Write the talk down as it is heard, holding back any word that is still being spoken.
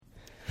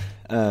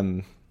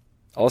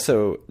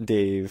Also,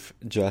 Dave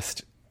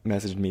just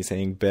messaged me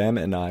saying, Bem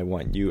and I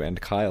want you and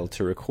Kyle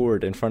to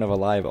record in front of a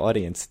live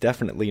audience.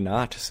 Definitely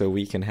not, so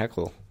we can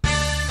heckle.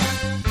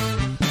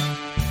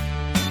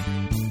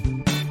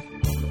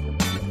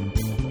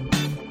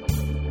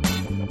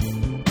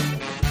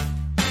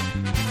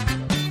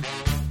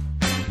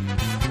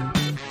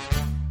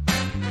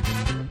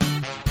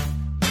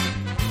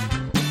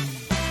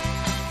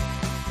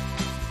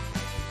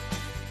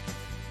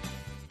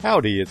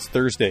 Howdy, it's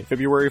Thursday,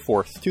 February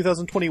 4th,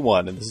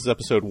 2021, and this is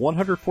episode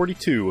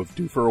 142 of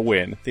Due for a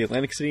Win, the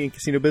Atlantic City and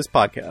Casino Biz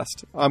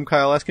podcast. I'm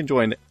Kyle Askin,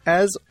 joined,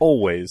 as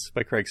always,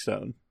 by Craig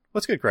Stone.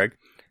 What's good, Craig?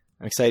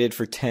 I'm excited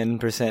for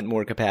 10%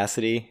 more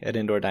capacity at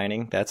indoor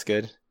dining. That's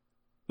good.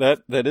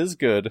 That is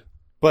good,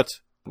 but...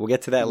 We'll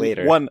get to that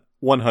later.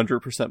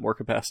 100% more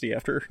capacity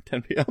after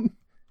 10 p.m.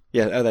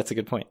 Yeah, that's a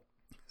good point.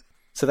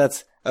 So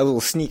that's a little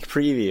sneak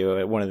preview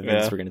at one of the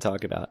things we're going to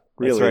talk about.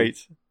 Really, that's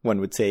right. One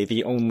would say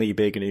the only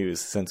big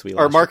news since we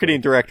last Our marketing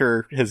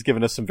director has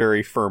given us some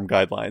very firm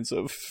guidelines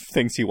of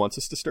things he wants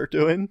us to start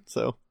doing.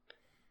 So,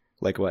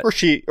 like what? Or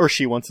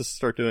she wants us to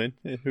start doing.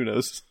 Who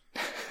knows?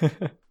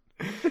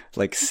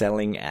 Like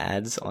selling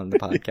ads on the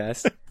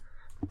podcast.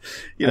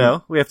 You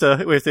know, we have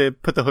to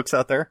put the hooks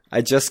out there.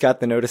 I just got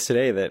the notice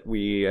today that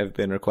we have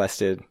been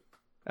requested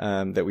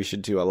that we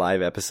should do a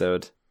live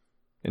episode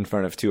in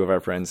front of two of our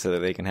friends so that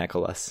they can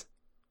heckle us.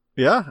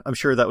 Yeah, I'm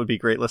sure that would be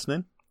great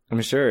listening.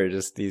 I'm sure,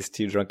 just these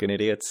two drunken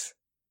idiots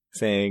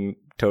saying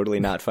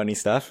totally not funny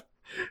stuff.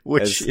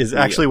 Which is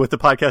actually what the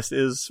podcast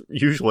is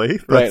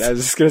usually. Right, I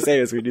was just going to say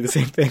is we do the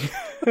same thing.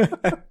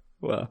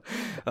 Well,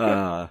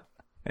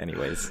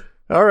 anyways.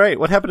 All right,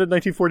 what happened in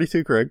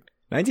 1942, Craig?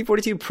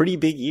 1942, pretty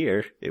big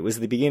year. It was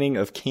the beginning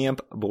of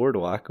Camp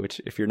Boardwalk,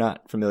 which, if you're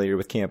not familiar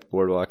with Camp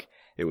Boardwalk,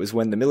 it was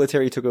when the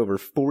military took over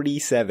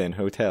 47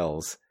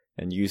 hotels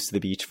and used the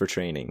beach for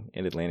training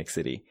in Atlantic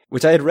City,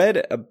 which I had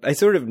read, I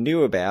sort of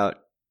knew about,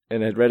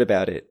 and I'd read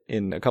about it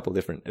in a couple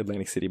different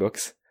Atlantic City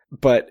books,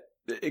 but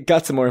it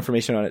got some more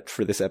information on it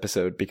for this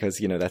episode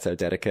because, you know, that's how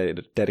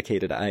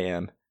dedicated I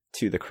am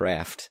to the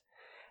craft.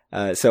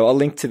 So I'll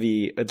link to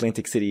the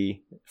Atlantic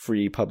City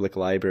Free Public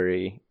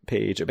Library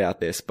page about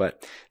this,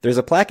 but there's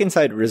a plaque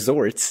inside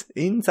resorts,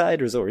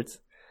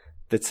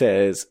 that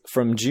says,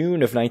 from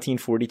June of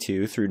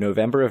 1942 through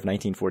November of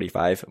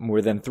 1945,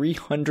 more than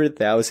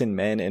 300,000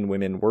 men and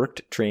women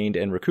worked, trained,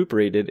 and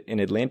recuperated in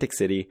Atlantic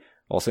City,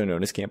 also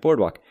known as Camp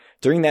Boardwalk.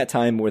 During that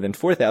time, more than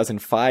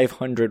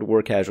 4,500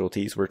 war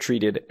casualties were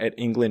treated at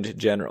England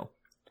General.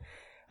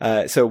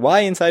 So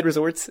why inside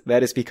resorts?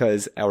 That is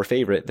because our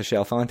favorite, the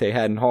Chalfante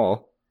Haddon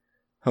Hall,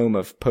 home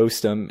of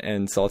Postum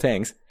and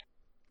Saltangs.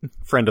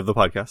 Friend of the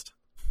podcast.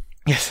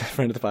 Yes,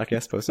 friend of the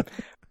podcast, Postum.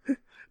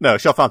 No,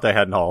 Chalfante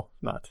Haddon Hall,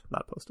 not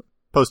Postum.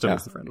 Postum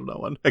is the friend of no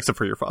one, except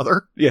for your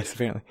father. Yes,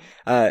 apparently.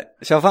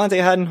 Chalfante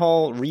Haddon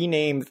Hall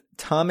renamed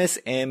Thomas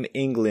M.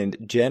 England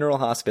General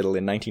Hospital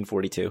in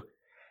 1942,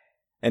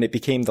 and it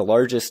became the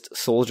largest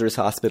soldiers'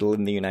 hospital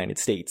in the United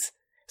States.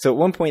 So at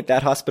one point,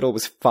 that hospital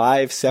was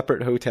 5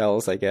 separate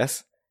hotels, I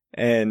guess,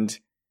 and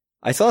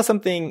I saw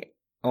something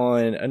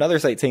on another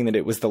site saying that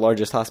it was the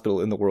largest hospital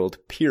in the world,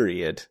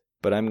 period.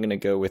 But I'm going to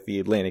go with the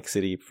Atlantic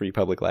City Free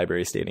Public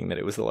Library stating that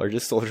it was the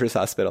largest soldiers'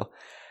 hospital.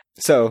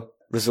 So,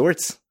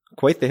 resorts,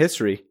 quite the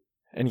history.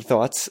 Any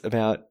thoughts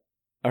about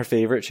our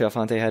favorite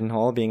Chalfante Haddon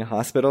Hall being a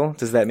hospital?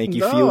 Does that make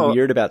you feel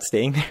weird about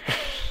staying there?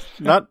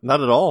 Not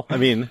at all. I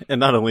mean, and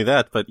not only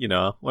that, but, you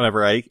know,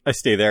 whenever I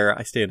stay there,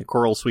 I stay in the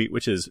Coral Suite,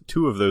 which is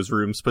 2 of those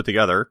rooms put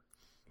together,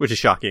 which is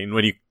shocking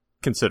when you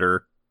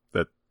consider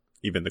that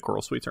even the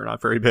Coral Suites are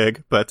not very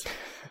big, but...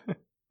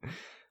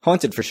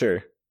 Haunted for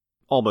sure.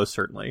 Almost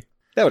certainly.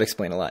 That would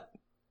explain a lot.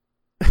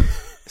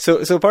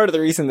 So part of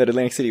the reason that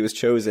Atlantic City was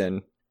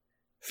chosen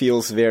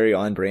feels very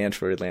on brand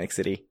for Atlantic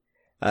City,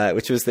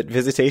 which was that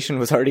visitation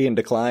was already in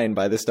decline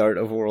by the start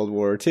of World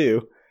War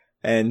II.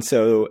 And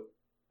so,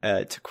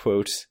 to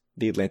quote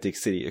the Atlantic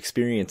City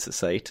Experience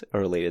site, a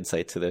related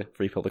site to the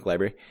Free Public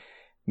Library,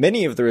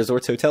 many of the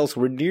resort's hotels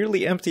were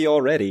nearly empty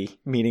already,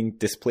 meaning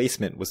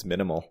displacement was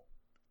minimal.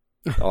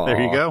 Aww,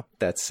 there you go.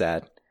 That's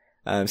sad.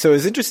 So it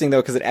was interesting,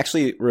 though, because it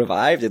actually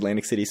revived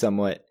Atlantic City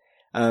somewhat.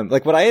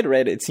 Like what I had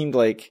read, it seemed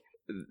like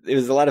it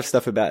was a lot of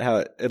stuff about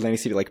how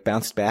Atlantic City like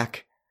bounced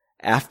back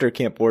after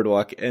Camp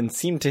Boardwalk and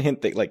seemed to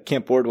hint that like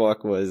Camp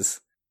Boardwalk was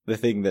the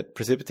thing that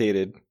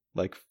precipitated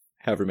like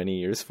however many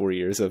years, 4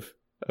 years of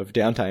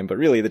downtime. But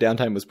really the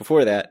downtime was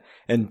before that.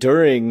 And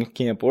during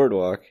Camp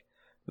Boardwalk,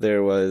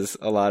 there was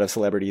a lot of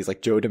celebrities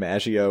like Joe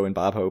DiMaggio and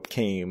Bob Hope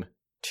came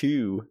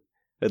to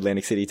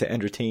Atlantic City to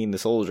entertain the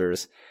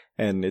soldiers.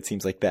 And it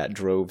seems like that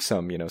drove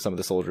some of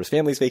the soldiers'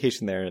 families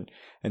vacation there.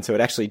 And so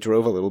it actually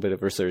drove a little bit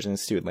of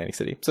resurgence to Atlantic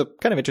City. So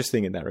kind of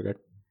interesting in that regard.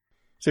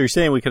 So you're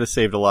saying we could have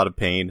saved a lot of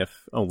pain if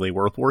only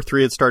World War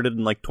III had started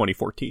in like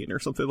 2014 or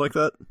something like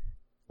that?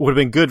 Would have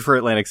been good for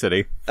Atlantic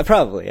City.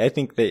 Probably. I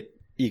think that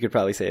you could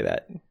probably say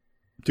that.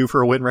 Due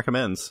for a Win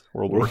recommends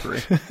World War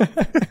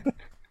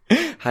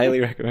III. Highly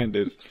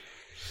recommended.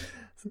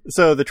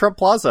 So the Trump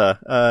Plaza,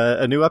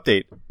 a new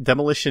update.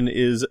 Demolition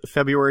is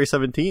February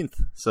 17th.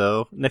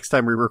 So next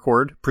time we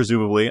record,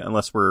 presumably,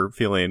 unless we're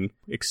feeling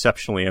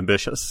exceptionally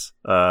ambitious,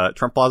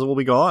 Trump Plaza will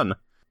be gone.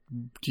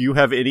 Do you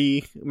have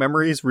any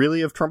memories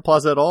really of Trump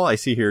Plaza at all? I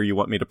see here you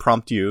want me to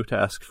prompt you to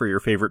ask for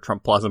your favorite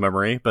Trump Plaza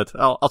memory, but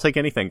I'll take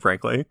anything,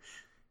 frankly.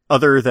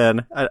 Other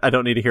than, I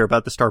don't need to hear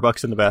about the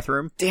Starbucks in the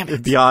bathroom. Damn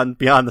it. Beyond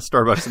the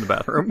Starbucks in the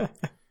bathroom.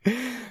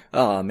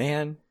 Oh,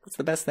 man. That's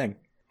the best thing.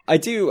 I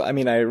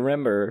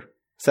remember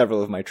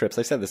several of my trips.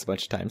 I've said this a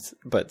bunch of times,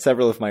 but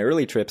several of my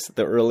early trips,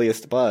 the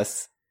earliest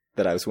bus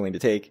that I was willing to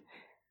take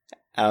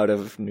out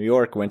of New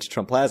York went to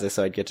Trump Plaza,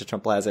 so I'd get to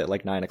Trump Plaza at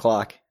like 9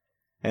 o'clock.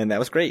 And that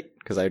was great,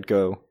 because I'd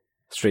go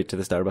straight to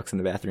the Starbucks in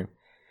the bathroom.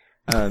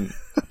 But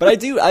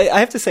I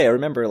have to say, I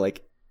remember,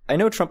 like, I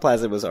know Trump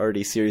Plaza was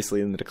already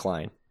seriously in the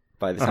decline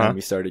by the time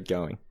we started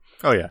going.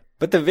 Oh, yeah.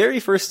 But the very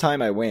first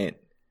time I went,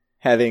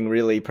 having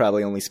really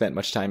probably only spent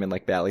much time in,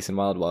 like, Bally's and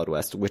Wild Wild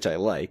West, which I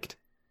liked,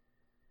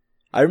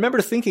 I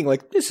remember thinking,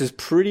 like, this is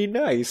pretty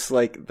nice.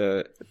 Like,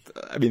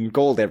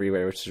 gold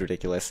everywhere, which is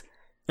ridiculous.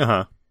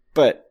 Uh-huh.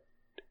 But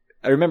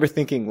I remember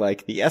thinking,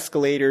 like, the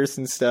escalators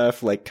and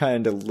stuff, like,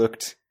 kind of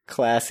looked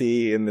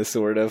classy in the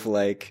sort of,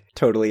 like,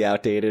 totally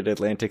outdated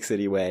Atlantic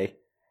City way.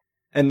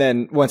 And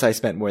then once I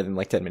spent more than,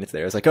 like, 10 minutes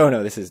there, I was like, oh,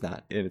 no, this is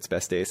not in its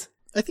best days.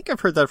 I think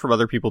I've heard that from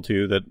other people,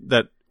 too,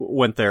 that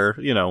went there.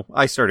 You know,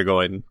 I started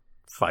going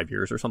 5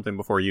 years or something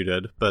before you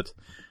did, but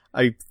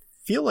I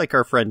feel like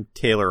our friend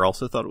Taylor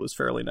also thought it was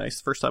fairly nice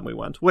the first time we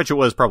went, which it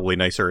was probably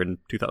nicer in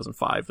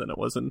 2005 than it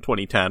was in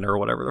 2010 or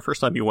whatever the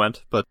first time you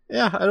went. But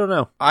yeah, I don't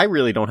know. I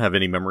really don't have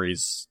any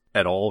memories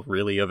at all,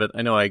 really, of it.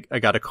 I know I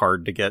got a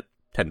card to get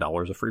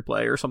 $10 of free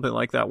play or something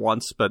like that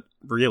once, but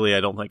really I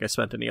don't think I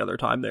spent any other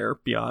time there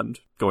beyond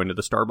going to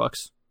the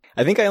Starbucks.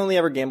 I think I only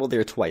ever gambled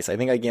there twice. I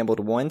think I gambled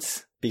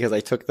once because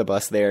I took the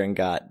bus there and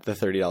got the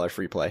 $30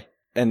 free play.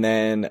 And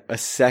then a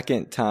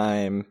second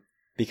time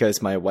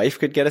because my wife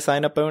could get a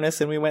sign-up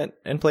bonus and we went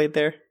and played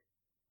there.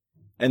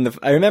 And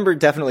I remember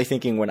definitely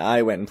thinking when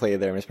I went and played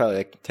there, it was probably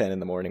like 10 in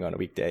the morning on a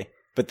weekday,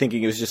 but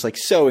thinking it was just like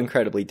so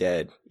incredibly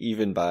dead,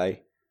 even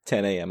by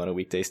 10 a.m. on a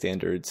weekday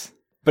standards.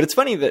 But it's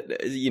funny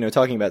that, you know,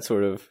 talking about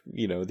sort of,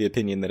 you know, the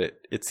opinion that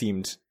it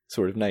seemed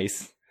sort of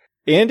nice.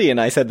 Andy and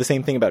I said the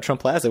same thing about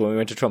Trump Plaza when we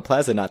went to Trump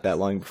Plaza not that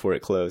long before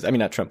it closed. I mean,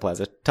 not Trump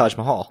Plaza, Taj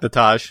Mahal. The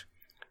Taj.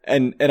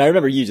 And I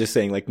remember you just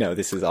saying, like, no,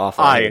 this is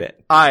awful.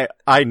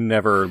 I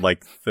never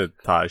liked the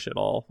Taj at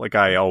all. Like,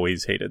 I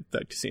always hated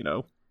that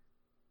casino.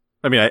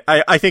 I mean,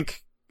 I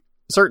think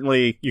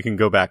certainly you can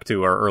go back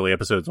to our early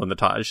episodes when the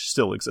Taj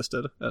still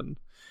existed, and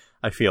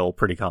I feel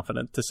pretty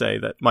confident to say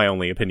that my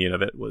only opinion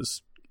of it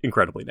was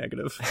incredibly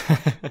negative.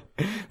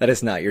 That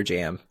is not your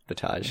jam, the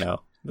Taj.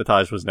 No, the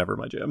Taj was never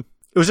my jam.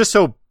 It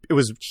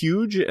was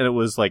huge, and it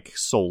was, like,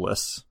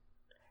 soulless.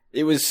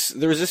 There was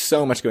just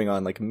so much going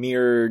on, like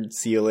mirrored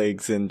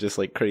ceilings and just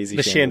like crazy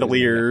the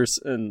chandeliers,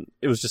 and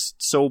it was just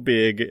so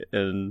big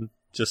and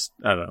just,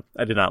 I don't know.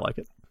 I did not like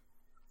it.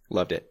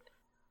 Loved it.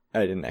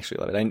 I didn't actually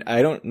love it.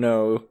 I don't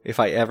know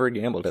if I ever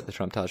gambled at the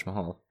Trump Taj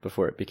Mahal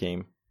before it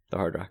became the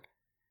Hard Rock.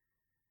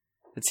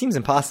 It seems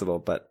impossible,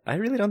 but I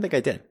really don't think I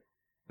did.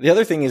 The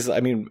other thing is,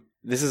 I mean,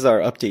 this is our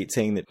update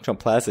saying that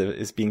Trump Plaza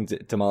is being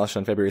demolished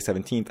on February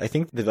 17th. I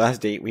think the last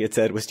date we had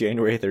said was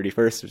January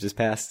 31st, which is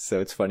past, so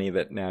it's funny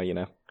that now, you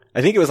know.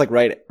 I think it was like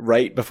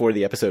right before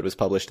the episode was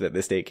published that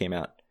this date came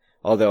out.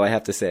 Although I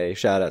have to say,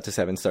 shout out to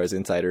 7 Stars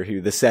Insider, who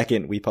the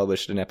second we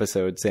published an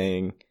episode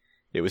saying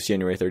it was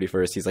January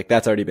 31st, he's like,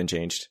 that's already been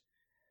changed.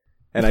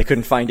 And I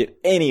couldn't find it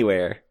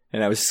anywhere.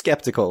 And I was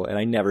skeptical, and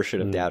I never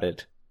should have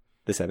doubted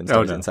the 7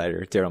 Stars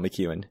Insider, Daryl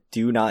McEwen.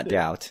 Do not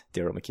doubt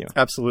Daryl McEwen.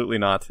 Absolutely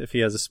not. If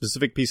he has a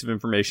specific piece of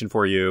information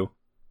for you,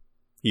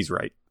 he's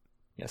right.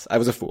 Yes, I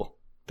was a fool.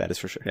 That is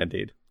for sure.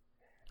 Indeed.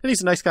 And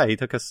he's a nice guy. He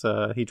took us,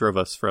 he drove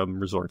us from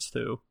resorts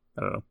to,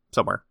 I don't know,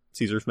 somewhere.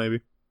 Caesars,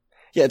 maybe?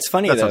 Yeah, it's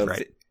funny, that though,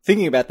 right.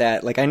 Thinking about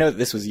that, like, I know that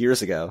this was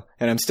years ago,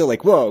 and I'm still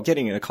like, whoa,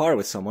 getting in a car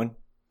with someone.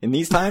 In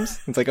these times,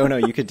 it's like, oh no,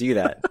 you could do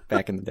that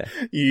back in the day.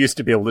 You used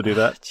to be able to do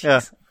that.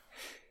 Yeah.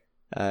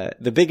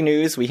 The big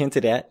news we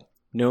hinted at,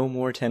 no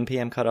more 10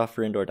 p.m. cutoff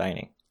for indoor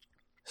dining.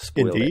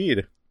 Spoiled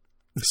Indeed.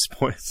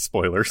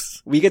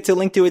 Spoilers. We get to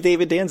link to a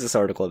David Danzis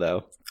article,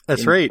 though.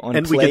 That's right.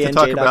 And we get to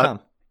talk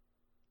about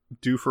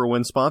due for a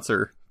win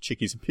sponsor,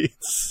 Chickies and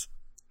Pete's.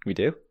 We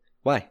do?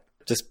 Why?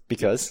 Just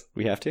because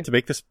we have to? To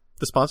make the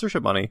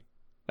sponsorship money.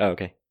 Oh,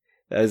 okay.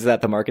 Is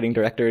that the marketing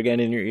director again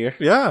in your ear?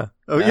 Yeah.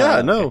 Oh,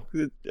 yeah. No.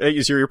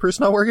 Is your earpiece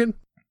not working?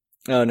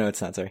 Oh, no,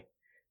 it's not. Sorry.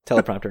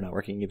 Teleprompter not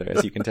working either,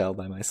 as you can tell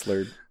by my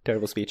slurred,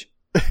 terrible speech.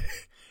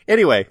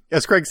 Anyway,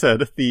 as Craig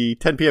said, the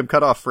 10 p.m.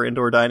 cutoff for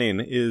indoor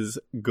dining is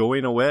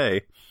going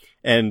away.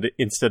 And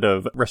instead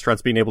of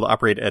restaurants being able to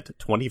operate at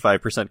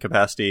 25%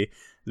 capacity,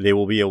 they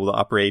will be able to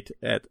operate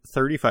at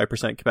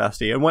 35%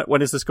 capacity. And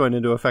when is this going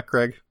into effect,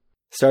 Craig?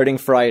 Starting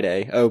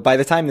Friday. Oh, by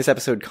the time this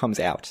episode comes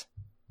out.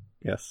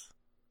 Yes.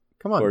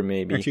 Come on. Or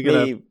maybe. Aren't you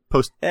going to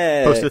post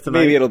it tonight?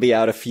 Maybe it'll be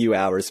out a few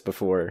hours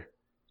before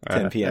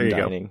 10 p.m.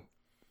 dining. Go.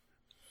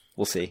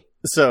 We'll see.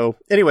 So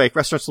anyway,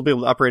 restaurants will be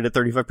able to operate at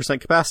 35%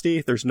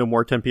 capacity. There's no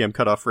more 10 p.m.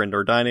 cutoff for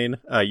indoor dining.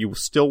 You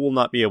still will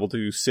not be able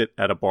to sit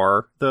at a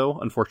bar, though,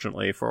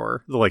 unfortunately,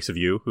 for the likes of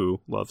you,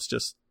 who loves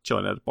just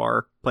chilling at a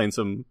bar, playing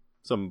some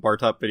bar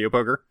top video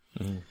poker.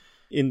 Mm-hmm.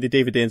 In the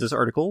David Danzis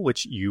article,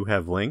 which you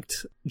have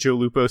linked, Joe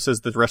Lupo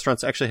says that the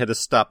restaurants actually had to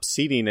stop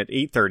seating at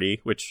 8:30,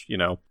 which,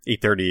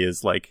 8:30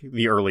 is like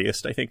the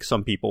earliest I think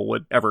some people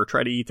would ever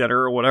try to eat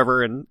dinner or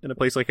whatever in a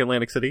place like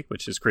Atlantic City,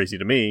 which is crazy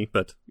to me,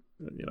 but,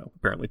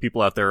 apparently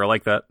people out there are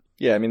like that.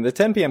 Yeah, I mean, the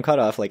 10 p.m.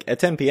 cutoff, like, at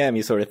 10 p.m.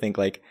 you sort of think,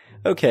 like,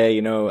 okay,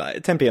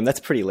 at 10 p.m., that's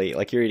pretty late.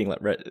 Like, you're eating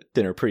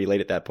dinner pretty late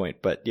at that point.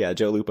 But, yeah,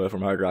 Joe Lupo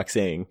from Hard Rock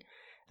saying,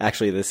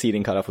 actually, the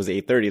seating cutoff was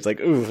 8:30. It's like,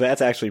 ooh,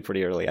 that's actually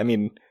pretty early. I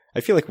mean,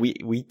 I feel like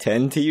we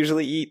tend to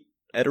usually eat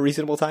at a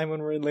reasonable time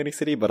when we're in Atlantic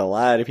City, but a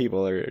lot of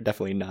people are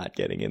definitely not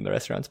getting in the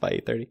restaurants by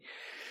 8:30,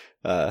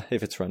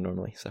 if it's run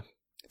normally. So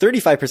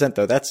 35%,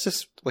 though, that's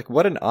just, like,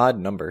 what an odd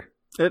number.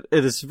 It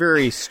is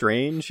very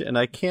strange, and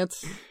I can't...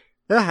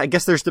 I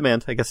guess there's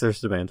demand. I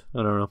don't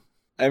know.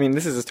 I mean,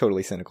 this is a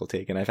totally cynical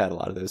take, and I've had a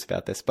lot of those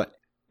about this, but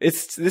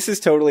this is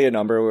totally a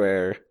number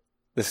where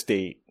the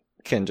state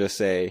can just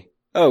say,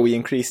 oh, we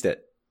increased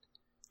it,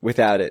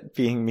 without it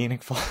being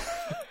meaningful.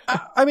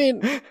 I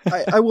mean,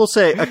 I will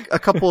say a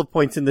couple of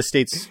points in the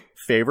state's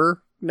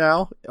favor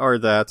now are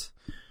that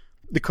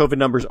the COVID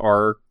numbers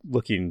are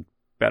looking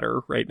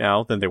better right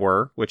now than they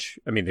were, which,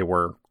 I mean, they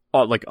were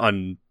like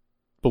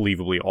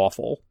unbelievably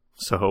awful.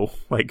 So,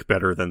 like,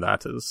 better than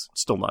that is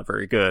still not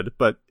very good,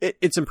 but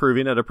it's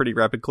improving at a pretty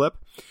rapid clip.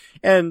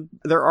 And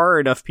there are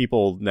enough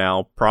people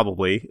now,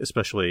 probably,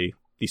 especially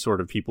the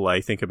sort of people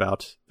I think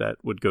about that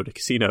would go to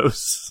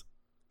casinos,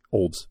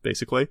 old,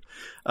 basically,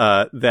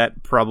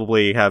 that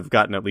probably have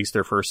gotten at least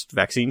their first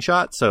vaccine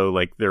shot. So,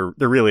 like, they're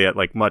really at,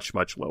 like, much,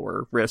 much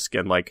lower risk.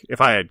 And, like, if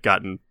I had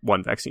gotten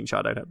one vaccine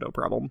shot, I'd have no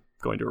problem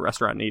going to a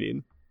restaurant and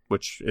eating,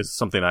 which is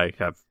something I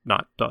have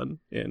not done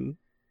in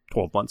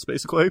 12 months,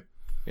 basically.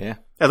 Yeah.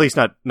 At least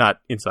not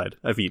inside.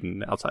 I've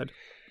eaten outside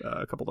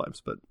a couple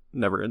times, but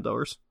never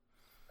indoors.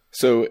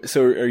 So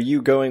are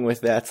you going with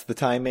that's the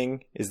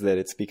timing? Is that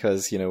it's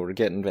because, we're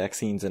getting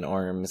vaccines in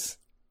arms?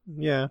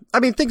 Yeah.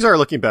 I mean, things are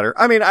looking better.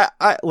 I mean,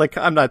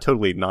 I'm not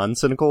totally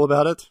non-cynical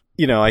about it.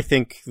 I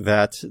think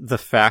that the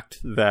fact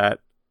that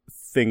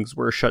things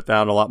were shut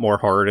down a lot more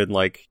hard in,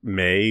 like,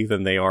 May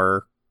than they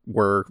were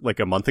like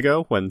a month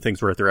ago when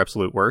things were at their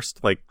absolute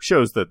worst, like,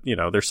 shows that,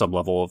 there's some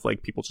level of,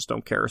 like, people just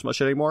don't care as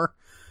much anymore.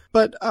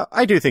 But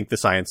I do think the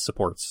science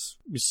supports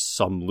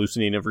some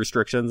loosening of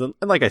restrictions. And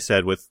like I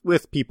said,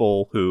 with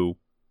people who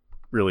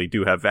really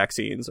do have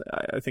vaccines,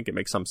 I think it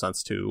makes some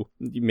sense to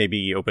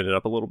maybe open it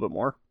up a little bit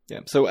more. Yeah.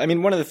 So, I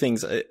mean, one of the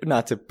things,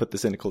 not to put the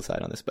cynical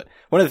side on this, but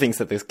one of the things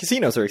that the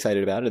casinos are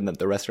excited about and that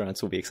the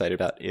restaurants will be excited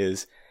about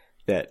is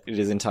that it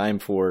is in time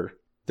for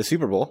the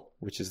Super Bowl,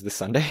 which is this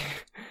Sunday,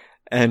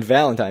 and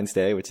Valentine's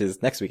Day, which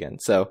is next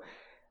weekend. So,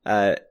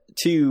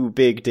 two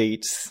big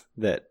dates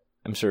that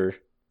I'm sure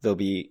they'll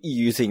be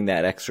using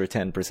that extra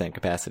 10%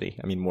 capacity.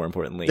 I mean, more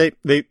importantly,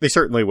 they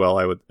certainly will.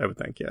 I would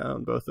think, yeah,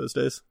 on both those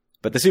days.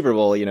 But the Super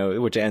Bowl,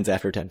 which ends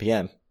after 10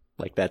 p.m.,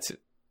 like, that's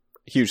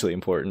hugely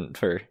important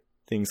for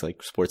things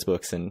like sports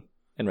books and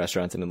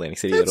restaurants in Atlantic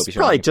City. That'll be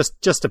probably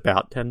just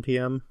about 10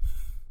 p.m.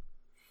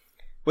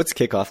 What's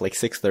kickoff, like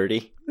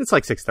 6:30? It's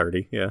like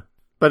 6:30, yeah.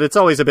 But it's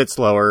always a bit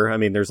slower. I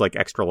mean, there's like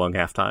extra long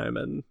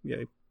halftime and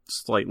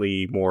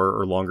slightly more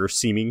or longer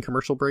seeming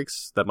commercial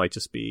breaks. That might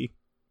just be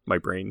my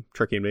brain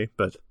tricking me,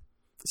 but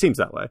it seems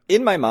that way.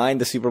 In my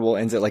mind, the Super Bowl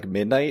ends at like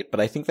midnight,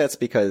 but I think that's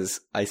because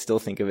I still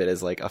think of it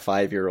as like a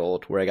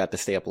 5-year-old where I got to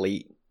stay up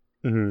late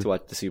to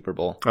watch the Super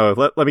Bowl.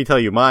 Oh, let me tell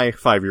you, my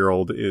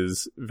 5-year-old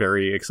is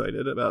very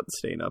excited about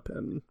staying up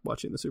and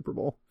watching the Super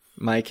Bowl.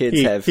 My kids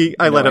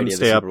I let him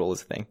stay up. Super Bowl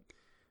is a thing.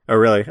 Oh,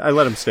 really? I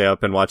let him stay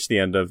up and watch the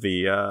end of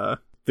the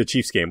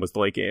Chiefs game. Was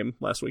the late game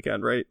last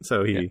weekend, right?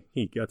 So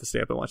he got to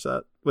stay up and watch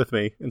that with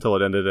me until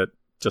it ended at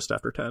just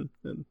after 10,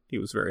 and he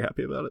was very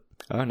happy about it.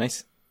 Oh,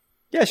 nice.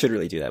 Yeah, I should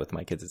really do that with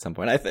my kids at some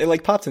point. It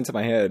like pops into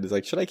my head. It's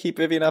like, should I keep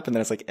Vivian up? And then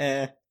it's like,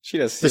 she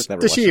does.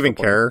 Does she even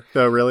care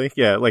though? Really?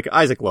 Yeah. Like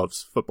Isaac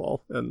loves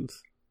football, and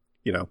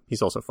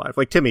he's also 5.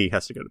 Like Timmy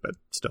has to go to bed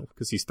still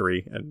because he's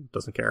 3 and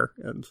doesn't care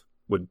and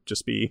would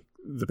just be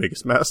the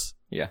biggest mess.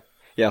 Yeah.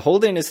 Yeah.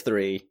 Holden is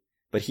 3,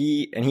 but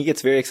he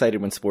gets very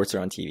excited when sports are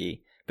on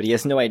TV, but he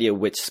has no idea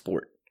which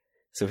sport.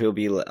 So he'll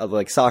be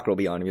like, soccer will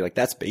be on and be like,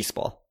 that's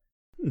baseball.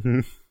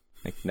 Mm-hmm.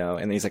 Like, no.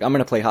 And then he's like, I'm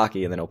going to play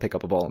hockey, and then he'll pick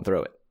up a ball and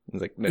throw it.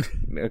 He's like,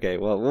 okay,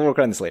 well, we'll work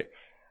on this later.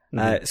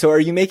 Mm-hmm. So are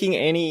you making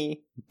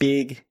any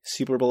big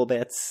Super Bowl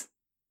bets?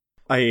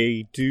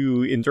 I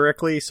do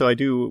indirectly. So I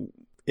do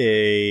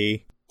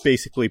a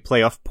basically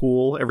playoff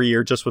pool every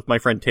year just with my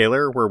friend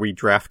Taylor where we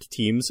draft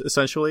teams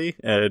essentially.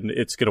 And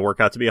it's going to work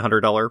out to be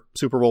 $100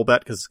 Super Bowl bet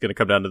because it's going to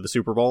come down to the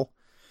Super Bowl.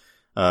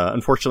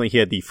 Unfortunately, he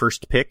had the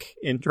first pick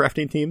in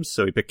drafting teams,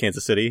 so he picked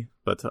Kansas City,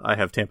 but I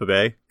have Tampa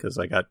Bay because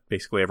I got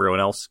basically everyone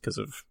else because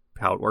of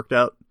how it worked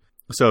out.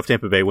 So if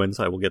Tampa Bay wins,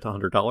 I will get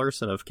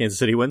 $100, and if Kansas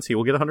City wins, he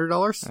will get $100.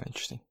 Oh,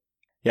 interesting.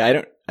 Yeah, I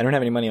don't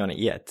have any money on it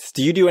yet.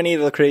 Do you do any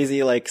of the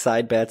crazy like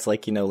side bets,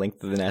 like, you know,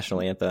 length of the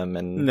national anthem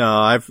and?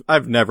 No,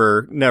 I've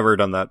never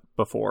done that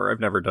before.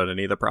 I've never done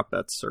any of the prop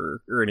bets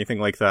or anything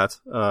like that.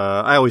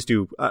 I always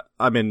do.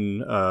 I'm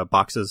in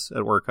boxes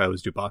at work. I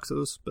always do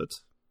boxes, but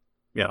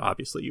yeah,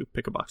 obviously you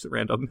pick a box at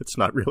random. It's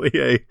not really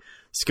a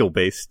skill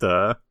based.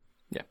 Yeah,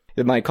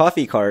 my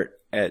coffee cart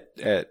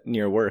at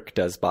near work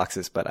does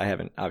boxes, but I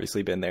haven't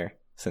obviously been there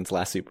since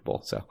last Super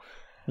Bowl, so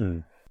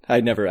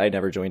I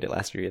never joined it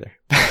last year either.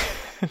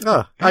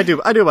 I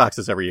do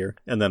boxes every year,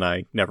 and then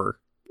I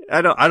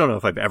don't know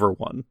if I've ever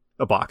won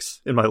a box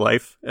in my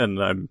life,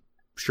 and I'm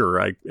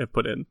sure I have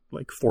put in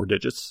like 4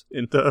 digits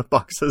into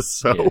boxes.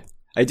 So yeah.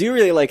 I do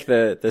really like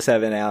the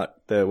 7 out,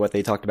 what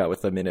they talked about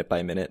with the minute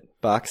by minute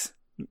box,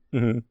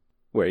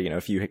 where, you know,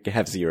 if you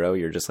have 0,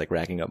 you're just like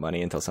racking up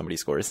money until somebody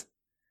scores.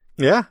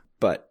 Yeah,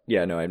 but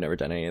yeah, no, I've never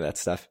done any of that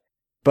stuff.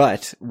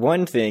 But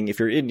one thing, if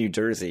you're in New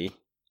Jersey,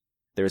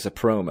 there's a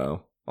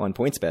promo on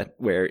PointsBet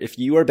where if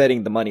you are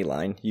betting the money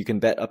line, you can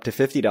bet up to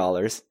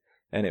 $50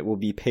 and it will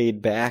be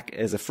paid back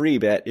as a free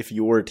bet if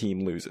your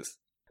team loses.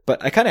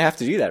 But I kind of have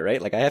to do that,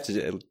 right? Like I have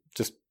to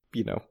just,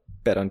 you know,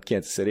 bet on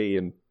Kansas City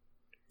and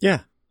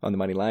on the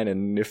money line.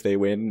 And if they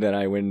win, then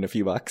I win a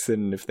few bucks.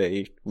 And if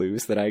they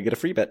lose, then I get a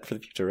free bet for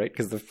the future, right?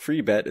 Because the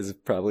free bet is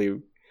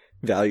probably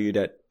valued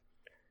at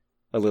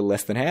a little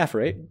less than half,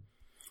 right?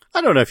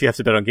 I don't know if you have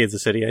to bet on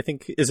Kansas City. I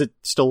think, is it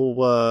still,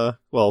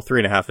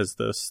 3.5 is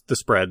the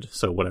spread,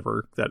 so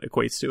whatever that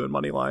equates to in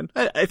money line.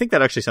 I think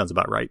that actually sounds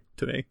about right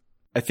to me.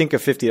 I think a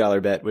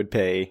 $50 bet would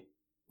pay,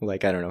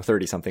 like, I don't know,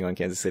 30 something on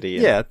Kansas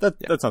City. And,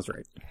 that sounds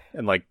right.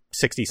 And like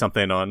 60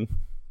 something on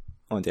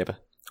Tampa.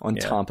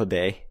 Tampa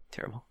Bay.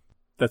 Terrible.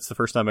 That's the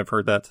first time I've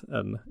heard that,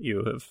 and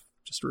you have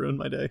just ruined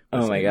my day.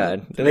 Oh my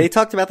God. They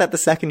talked about that the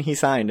second he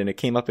signed, and it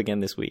came up again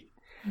this week.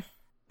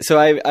 So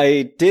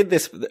I did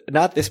this,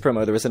 not this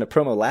promo, there was a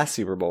promo last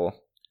Super Bowl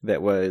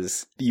that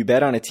was, you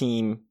bet on a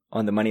team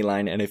on the money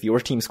line, and if your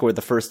team scored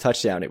the first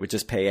touchdown, it would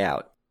just pay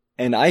out.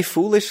 And I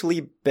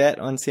foolishly bet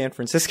on San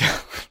Francisco.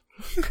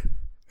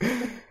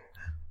 Because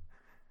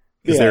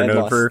they're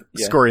known for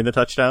scoring the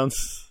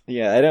touchdowns?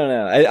 Yeah, I don't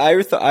know. I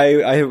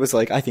was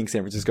like, I think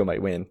San Francisco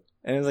might win.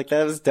 And I was like,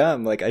 that was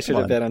dumb. Like, I should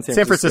have bet on San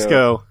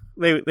Francisco.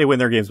 They win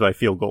their games by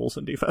field goals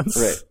and defense.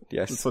 Right,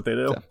 yes. That's what they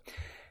do. So,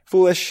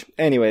 foolish.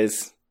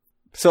 Anyways.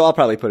 So I'll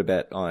probably put a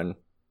bet on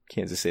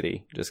Kansas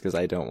City just because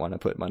I don't want to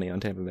put money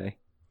on Tampa Bay.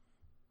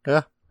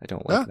 Yeah. I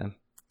don't like them.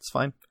 It's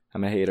fine.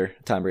 I'm a hater.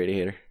 Tom Brady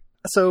hater.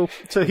 So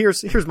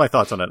here's my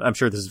thoughts on it. I'm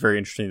sure this is very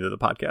interesting to the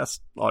podcast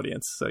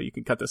audience, so you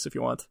can cut this if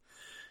you want.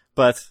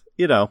 But,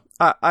 you know,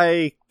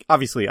 I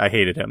obviously I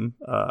hated him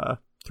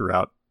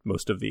throughout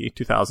most of the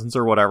 2000s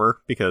or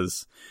whatever,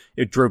 because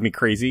it drove me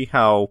crazy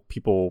how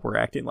people were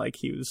acting like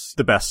he was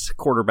the best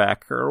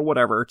quarterback or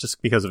whatever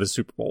just because of his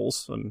Super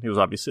Bowls, and he was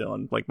obviously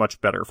on like much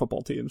better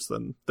football teams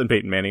than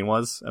Peyton Manning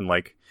was, and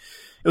like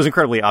it was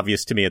incredibly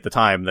obvious to me at the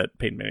time that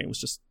Peyton Manning was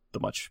just the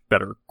much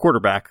better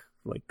quarterback,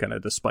 like kind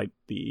of despite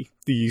the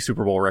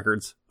Super Bowl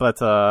records.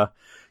 But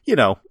you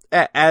know,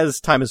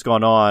 as time has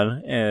gone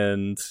on,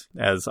 and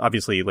as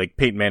obviously like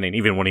Peyton Manning,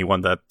 even when he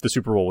won the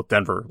Super Bowl with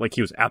Denver, like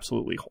he was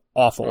absolutely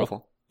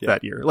awful.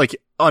 That year, like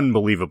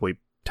unbelievably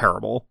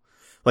terrible.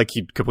 Like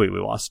he'd completely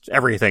lost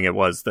everything it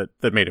was that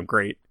made him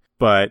great.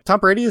 But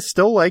Tom Brady is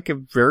still like a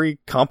very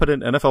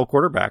competent NFL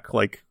quarterback,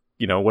 like,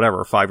 you know,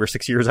 whatever, 5 or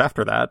 6 years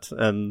after that.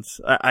 And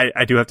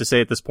I do have to say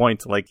at this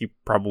point, like he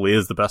probably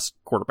is the best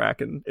quarterback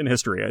in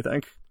history, I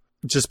think.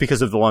 Just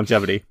because of the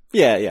longevity.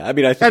 Yeah. I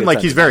mean, I think, and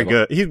like he's very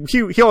good.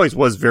 He always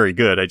was very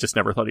good. I just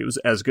never thought he was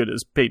as good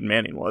as Peyton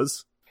Manning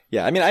was.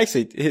 Yeah, I mean,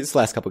 actually, his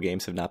last couple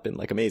games have not been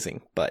like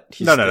amazing, but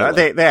he's no.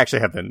 They actually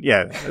have been.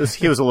 Yeah,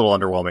 he was a little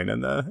underwhelming in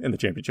the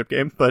championship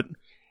game, but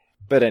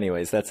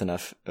anyways, that's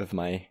enough of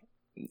my.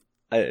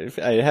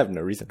 I have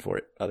no reason for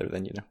it other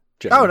than, you know.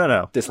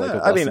 No. Dislike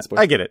of I mean, sports.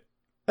 I get it.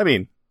 I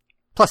mean,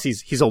 plus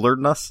he's older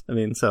than us. I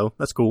mean, so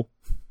that's cool.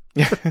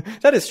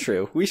 That is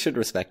true. We should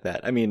respect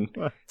that. I mean,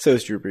 so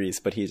is Drew Brees,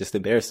 but he just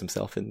embarrassed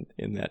himself in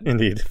that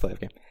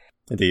playoff game.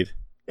 Indeed.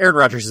 Aaron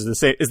Rodgers is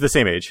the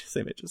same age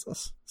as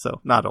us,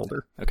 so not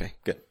older. Okay,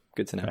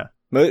 good to know.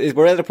 Yeah.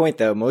 We're at a point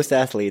though. Most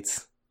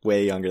athletes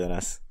way younger than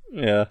us.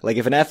 Yeah, like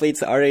if an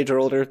athlete's our age or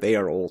older, they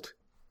are old.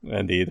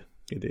 Indeed.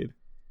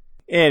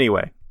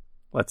 Anyway,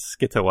 let's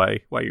get to why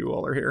you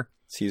all are here.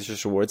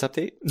 Caesar's Rewards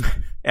update.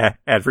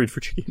 Ad read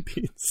for chicken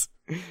beans.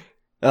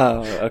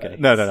 Oh, okay.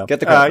 No. Get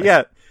the card.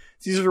 Yeah,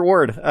 Caesar's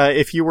Reward.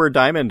 If you were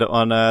diamond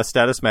on a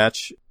status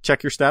match,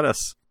 check your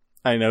status.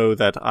 I know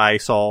that I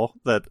saw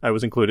that I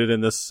was included in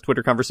this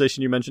Twitter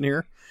conversation you mentioned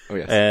here. Oh,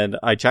 yes. And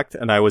I checked,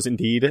 and I was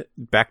indeed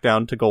back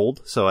down to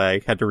gold, so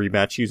I had to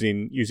rematch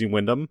using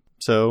Wyndham.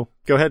 So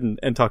go ahead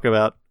and talk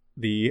about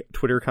the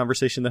Twitter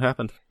conversation that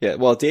happened. Yeah,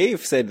 well,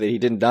 Dave said that he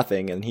did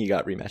nothing, and he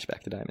got rematched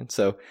back to diamond.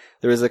 So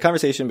there was a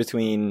conversation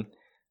between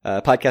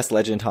podcast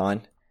legend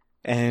Han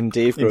and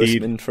Dave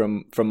Grossman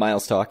from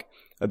Miles Talk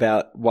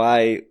about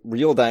why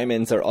real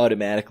diamonds are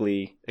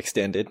automatically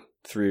extended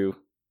through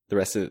the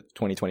rest of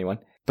 2021.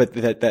 but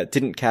that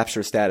didn't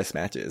capture status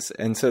matches.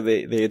 And so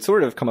they had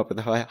sort of come up with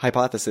the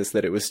hypothesis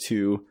that it was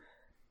to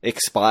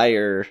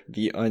expire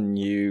the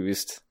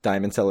unused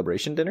Diamond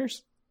Celebration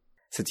dinners.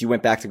 Since you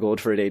went back to gold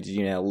for a day, did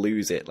you now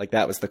lose it? Like,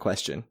 that was the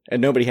question.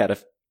 And nobody had a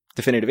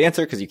definitive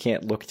answer because you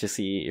can't look to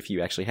see if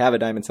you actually have a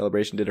Diamond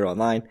Celebration dinner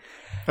online.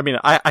 I mean,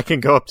 I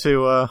can go up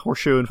to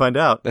Horseshoe and find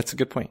out. That's a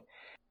good point.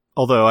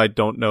 Although I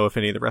don't know if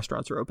any of the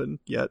restaurants are open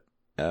yet.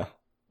 Oh,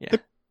 yeah. They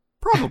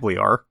probably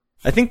are.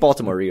 I think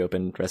Baltimore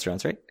reopened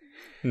restaurants, right?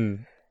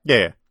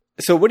 Yeah.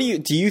 So what do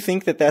you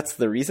think that that's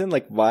the reason?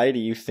 Like, why do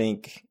you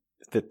think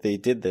that they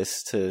did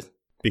this to...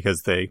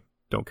 Because they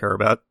don't care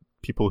about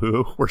people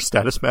who were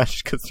status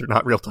matched because they're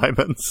not real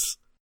diamonds.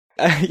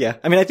 Yeah.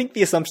 I mean, I think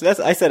the assumption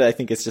I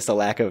think it's just a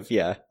lack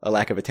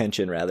of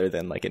attention rather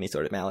than like any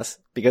sort of malice.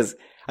 Because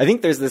I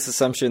think there's this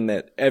assumption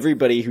that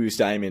everybody who's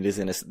diamond is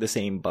in the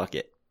same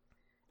bucket.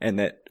 And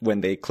that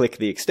when they click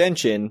the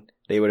extension,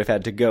 they would have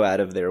had to go out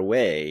of their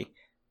way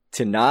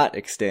to not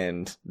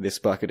extend this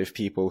bucket of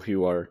people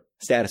who are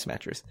status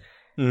matchers.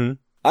 Mm-hmm.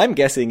 I'm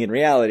guessing in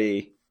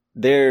reality,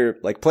 their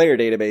like player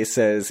database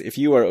says if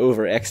you are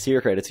over X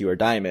tier credits, you are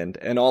diamond,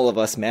 and all of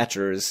us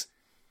matchers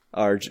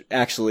are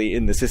actually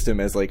in the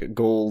system as like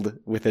gold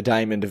with a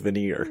diamond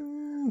veneer.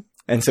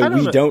 And so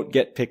we don't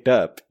get picked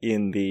up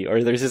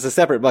or there's just a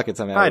separate bucket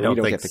somehow. I don't we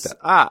don't think get picked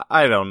up.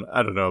 I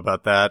don't know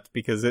about that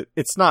because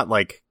it's not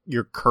like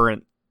your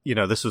current,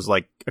 this was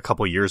like a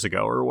couple years ago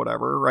or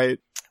whatever, right?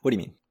 What do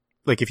you mean?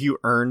 Like if you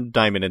earned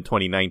diamond in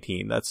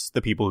 2019, that's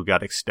the people who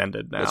got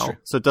extended now. That's true.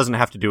 So it doesn't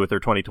have to do with their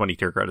 2020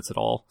 tier credits at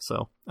all.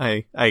 So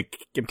I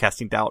am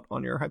casting doubt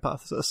on your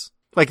hypothesis.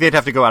 Like they'd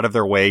have to go out of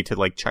their way to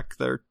like check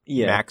their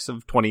max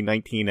of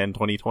 2019 and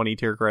 2020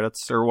 tier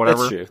credits or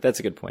whatever. That's true.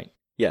 That's a good point.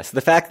 Yes,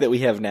 the fact that we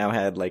have now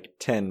had like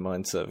 10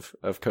 months of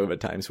COVID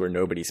times where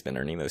nobody's been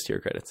earning those tier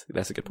credits.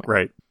 That's a good point.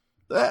 Right.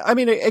 I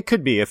mean, it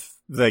could be if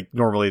like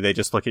normally they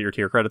just look at your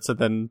tier credits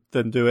and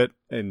then do it,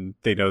 and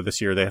they know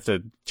this year they have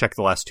to check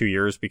the last 2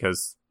 years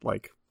because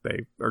like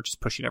they are just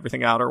pushing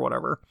everything out or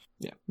whatever.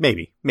 Yeah,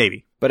 maybe.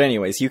 But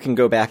anyways, you can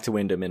go back to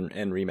Wyndham and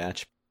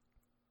rematch.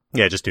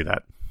 Yeah, just do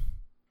that.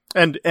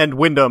 And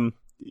Wyndham,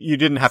 you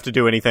didn't have to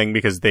do anything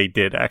because they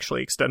did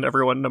actually extend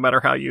everyone, no matter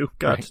how you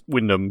got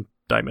Wyndham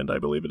Diamond, I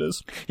believe it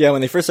is. Yeah,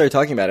 when they first started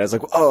talking about it, I was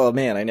like, oh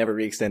man, I never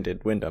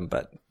re-extended Wyndham,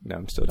 but no,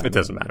 I'm still Diamond. It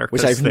doesn't matter.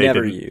 Which I've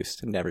never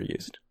used. Never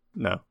used.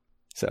 No.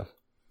 So,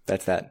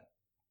 that's that.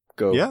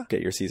 Go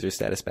get your Caesar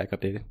status back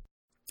updated.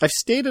 I've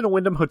stayed in a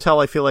Wyndham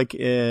hotel, I feel like,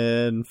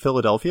 in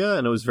Philadelphia,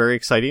 and it was very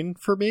exciting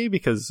for me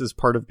because as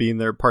part of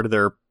being part of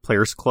their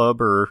players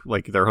club or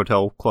like their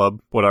hotel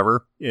club,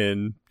 whatever,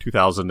 in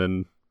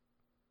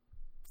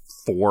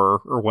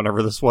 2004 or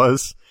whenever this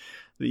was,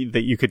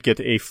 that you could get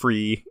a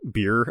free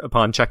beer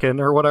upon check-in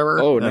or whatever.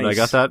 Oh, nice. And I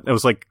got that. It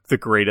was like the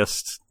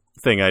greatest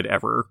thing I'd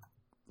ever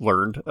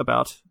learned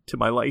about to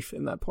my life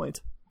in that point.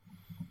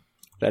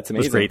 That's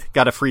amazing. It was great.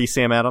 Got a free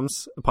Sam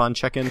Adams upon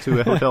check-in to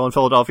a hotel in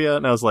Philadelphia,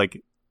 and I was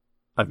like,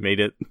 I've made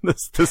it.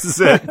 This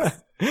is it.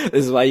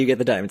 This is why you get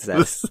the diamond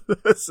status.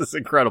 This is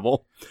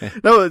incredible.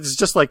 No, it's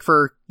just like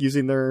for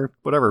using their,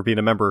 whatever, being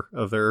a member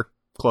of their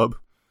club.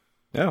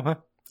 Oh, huh.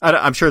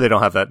 I'm sure they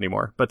don't have that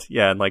anymore, but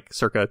yeah, in like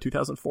circa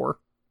 2004.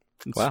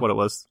 That's what it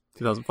was.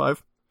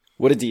 2005.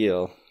 What a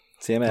deal.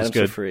 Sam Adams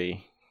for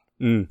free.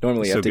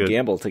 Normally you have to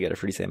gamble to get a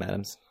free Sam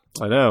Adams.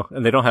 I know.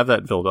 And they don't have that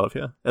in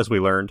Philadelphia, as we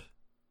learned.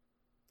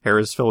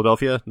 Harrah's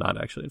Philadelphia,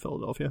 not actually in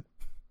Philadelphia.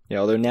 Yeah,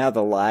 although now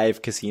the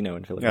live casino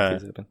in Philadelphia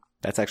is open.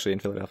 That's actually in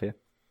Philadelphia.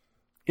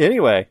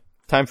 Anyway,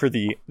 time for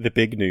the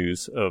big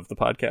news of the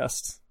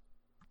podcast.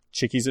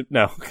 Chickies...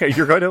 No,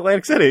 you're going to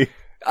Atlantic City.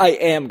 I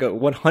am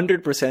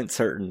 100%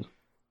 certain.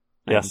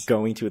 Yes. I'm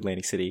going to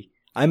Atlantic City.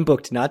 I'm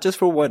booked not just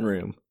for one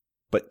room,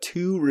 but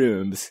 2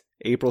 rooms,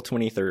 April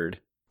 23rd.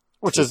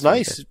 Which is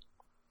nice,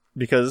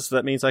 because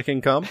that means I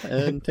can come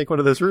and take one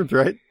of those rooms,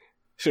 right?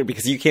 Sure,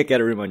 because you can't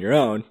get a room on your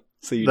own.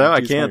 So no, I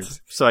can't.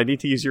 So I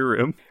need to use your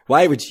room.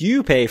 Why would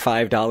you pay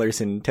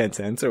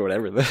 $5.10 or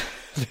whatever the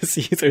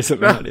Caesar's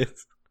amount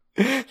is?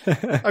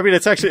 I mean,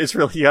 it's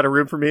really, you got a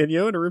room for me and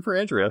you and a room for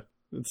Andrea.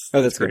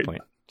 That's a good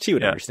point. She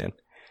would understand.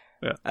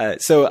 Yeah.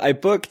 So I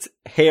booked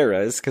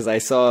Harrah's because I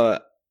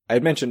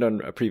had mentioned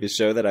on a previous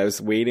show that I was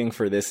waiting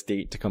for this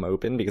date to come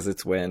open because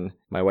it's when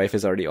my wife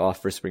is already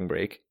off for spring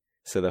break.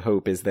 So the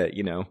hope is that,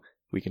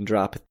 we can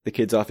drop the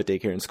kids off at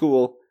daycare and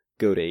school,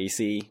 go to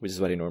AC, which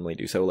is what I normally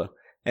do solo.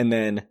 And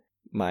then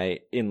my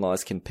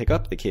in-laws can pick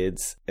up the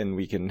kids and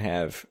we can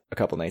have a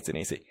couple nights in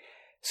AC.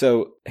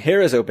 So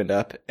Harrah's opened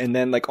up and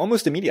then like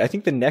almost immediately, I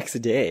think the next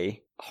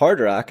day, Hard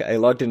Rock, I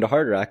logged into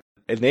Hard Rock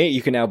and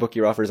you can now book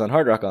your offers on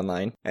Hard Rock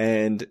online.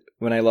 And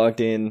when I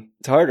logged in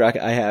to Hard Rock,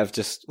 I have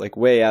just like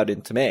way out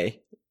into May.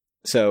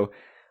 So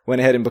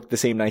went ahead and booked the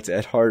same nights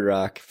at Hard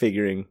Rock,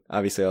 figuring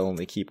obviously I'll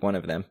only keep one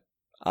of them,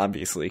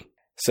 obviously.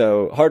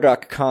 So Hard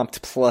Rock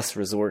comped plus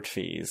resort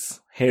fees.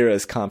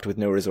 Harrah's comped with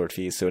no resort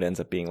fees, so it ends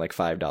up being like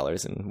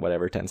 $5 and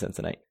whatever, 10 cents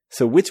a night.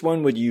 So which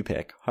one would you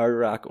pick, Hard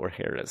Rock or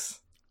Harrah's?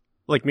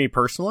 Like me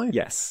personally?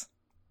 Yes.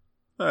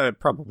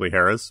 Probably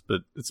Harrah's,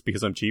 but it's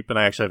because I'm cheap and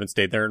I actually haven't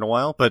stayed there in a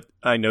while. But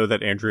I know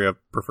that Andrea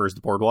prefers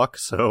the Boardwalk,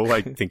 so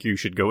I think you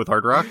should go with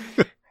Hard Rock.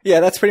 Yeah,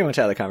 that's pretty much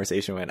how the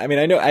conversation went. I mean,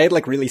 I know I had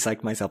like really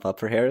psyched myself up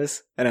for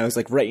Harrah's, and I was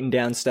like writing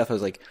down stuff. I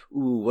was like,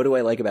 ooh, what do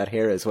I like about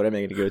Harrah's? What am I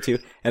going to go to?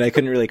 And I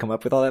couldn't really come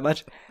up with all that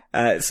much.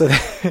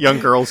 Young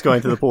girls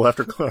going to the pool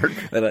after Clark.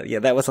 Yeah,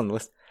 that was on the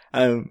list.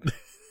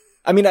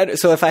 I mean,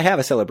 so if I have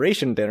a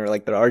celebration dinner,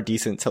 like there are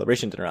decent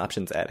celebration dinner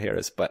options at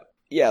Harrah's, but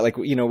yeah, like,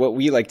 you know, what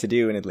we like to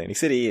do in Atlantic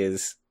City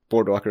is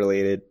boardwalk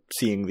related,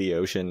 seeing the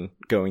ocean,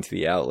 going to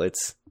the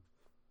outlets,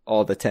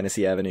 all the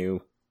Tennessee Avenue,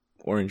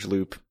 Orange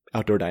Loop,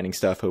 outdoor dining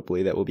stuff,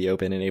 hopefully that will be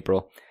open in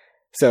April.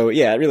 So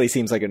yeah, it really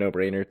seems like a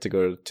no-brainer to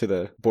go to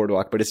the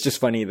boardwalk, but it's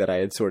just funny that I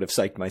had sort of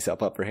psyched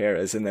myself up for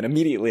Harrah's, and then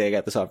immediately I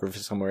got this offer for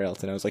somewhere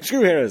else, and I was like,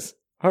 screw Harrah's,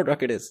 Hard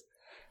Rock it is.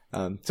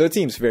 So it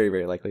seems very,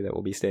 very likely that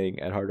we'll be staying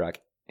at Hard Rock.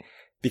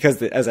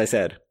 Because, as I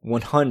said,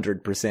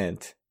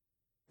 100%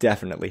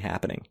 definitely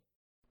happening.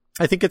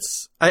 I think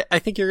I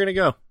think you're going to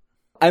go.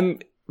 I'm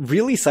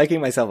really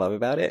psyching myself up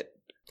about it.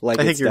 Like,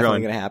 I think it's you're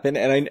definitely going to happen.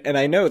 And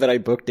I know that I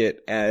booked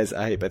it as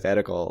a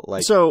hypothetical.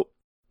 Like, so,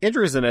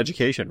 Andrew's in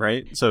education,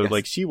 right? So, yes.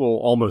 like, she will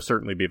almost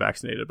certainly be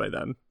vaccinated by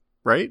then,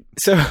 right?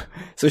 So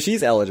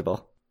she's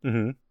eligible.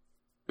 Mm-hmm.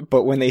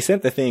 But when they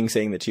sent the thing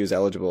saying that she was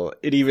eligible,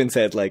 it even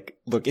said, like,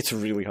 look, it's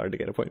really hard to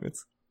get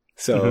appointments.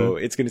 So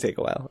it's going to take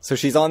a while. So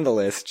she's on the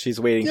list. She's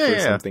waiting for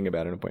something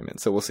about an appointment.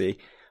 So we'll see.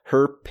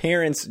 Her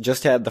parents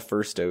just had the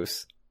first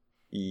dose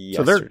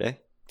yesterday.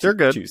 So they're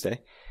good.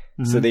 Tuesday.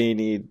 Mm-hmm. So they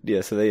need,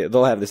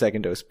 they'll have the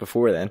second dose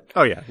before then.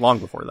 Oh yeah, long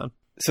before then.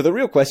 So the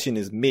real question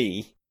is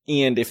me,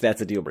 and if that's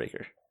a deal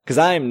breaker. Because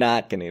I'm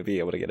not going to be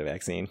able to get a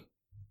vaccine.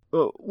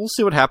 Well, we'll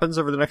see what happens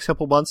over the next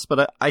couple months,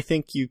 but I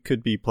think you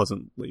could be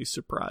pleasantly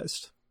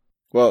surprised.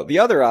 Well, the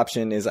other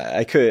option is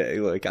I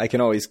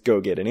can always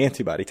go get an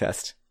antibody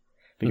test.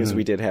 Because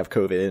we did have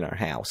COVID in our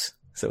house.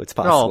 So it's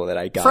possible that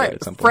I got it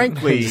at some point.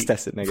 Frankly, just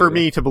tested negative. For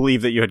me to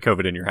believe that you had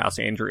COVID in your house,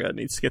 Andrea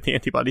needs to get the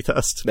antibody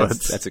test.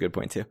 That's a good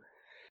point, too.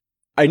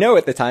 I know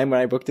at the time when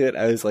I booked it,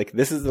 I was like,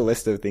 this is the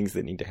list of things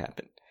that need to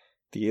happen.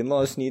 The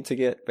in-laws need to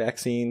get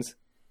vaccines.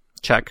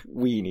 Check.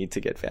 We need to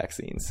get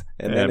vaccines.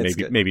 And then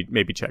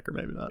maybe check or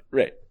maybe not.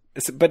 Right.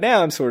 But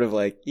now I'm sort of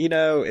like, you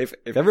know, if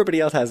everybody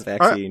else has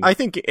vaccine. I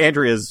think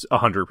Andrea's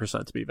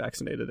 100% to be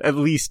vaccinated. At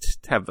least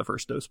have the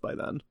first dose by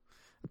then.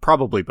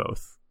 Probably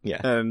both. Yeah.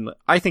 And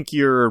I think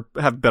you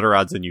have better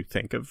odds than you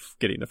think of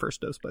getting the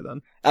first dose by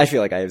then. I feel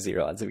like I have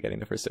 0 odds of getting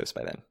the first dose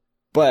by then.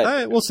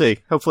 But we'll see.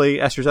 Hopefully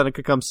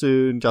AstraZeneca comes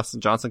soon,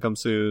 Johnson comes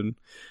soon.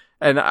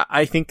 And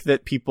I think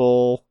that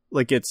people,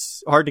 like,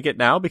 it's hard to get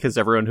now because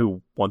everyone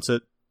who wants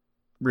it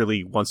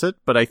really wants it.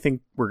 But I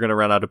think we're going to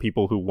run out of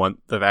people who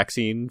want the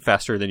vaccine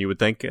faster than you would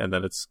think. And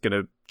then it's going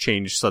to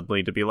change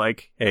suddenly to be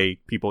like, hey,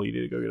 people, you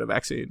need to go get a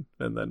vaccine.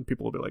 And then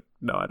people will be like,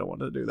 no, I don't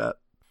want to do that.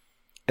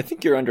 I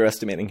think you're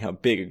underestimating how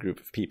big a group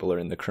of people are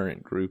in the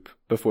current group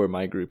before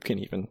my group can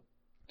even.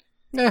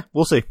 Yeah,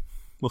 we'll see.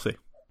 We'll see.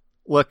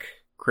 Look,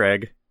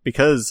 Craig,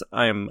 because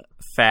I'm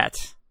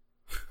fat,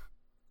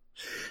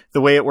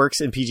 the way it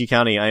works in PG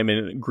County, I am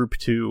in group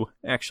 2,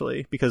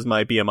 actually, because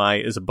my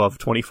BMI is above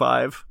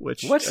 25,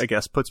 which I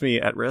guess puts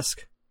me at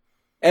risk.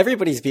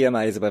 Everybody's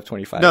BMI is above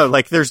 25. No,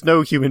 like there's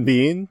no human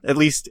being, at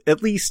least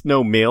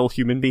no male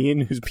human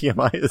being whose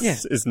BMI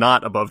is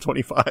not above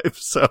 25.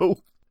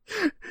 So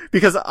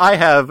because I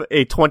have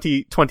a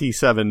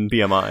 27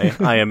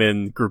 BMI, I am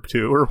in group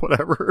 2 or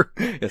whatever,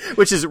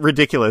 which is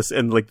ridiculous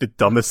and like the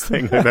dumbest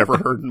thing I've ever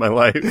heard in my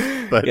life.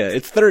 But yeah,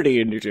 it's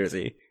 30 in New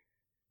Jersey,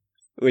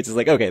 which is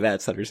like, okay,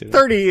 that's understandable.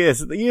 30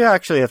 is, you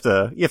actually have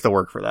to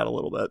work for that a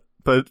little bit,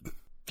 but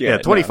yeah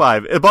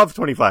 25, above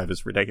 25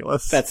 is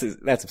ridiculous. That's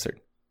absurd.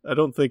 I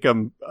don't think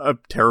I'm a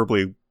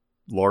terribly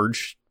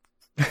large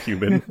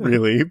human,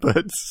 really,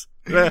 but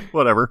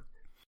whatever.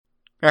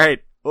 All right.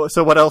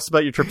 So what else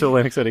about your trip to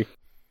Atlantic City?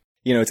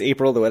 You know, it's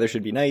April. The weather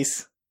should be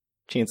nice.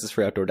 Chances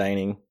for outdoor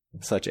dining,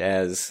 such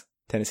as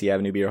Tennessee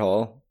Avenue Beer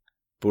Hall,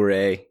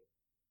 Bourrée.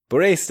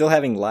 Bourrée is still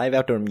having live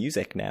outdoor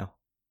music now.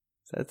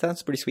 So that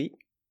sounds pretty sweet.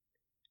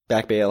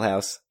 Back Bay Ale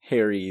House,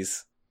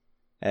 Harry's,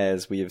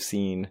 as we have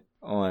seen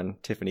on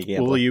Tiffany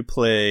Gamble. Will you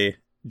play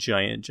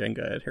Giant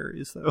Jenga at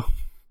Harry's, though?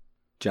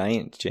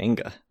 Giant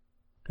Jenga?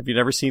 Have you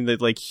never seen the,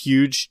 like,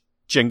 huge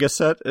Jenga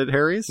set at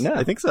Harry's? No.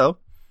 I think so.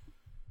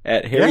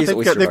 At Harry's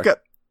Oyster Bar?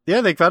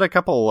 They've got a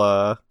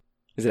couple,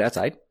 Is it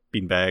outside?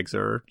 Bean bags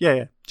or,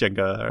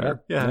 Jenga.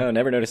 No,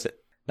 never noticed it.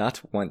 Not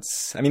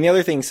once. I mean, the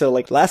other thing, so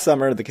like last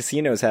summer, the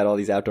casinos had all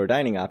these outdoor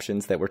dining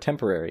options that were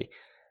temporary.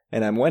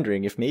 And I'm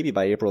wondering if maybe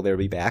by April they'll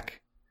be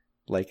back.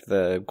 Like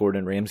the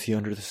Gordon Ramsay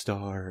Under the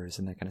Stars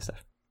and that kind of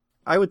stuff.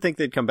 I would think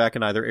they'd come back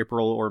in either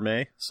April or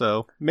May,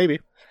 so maybe.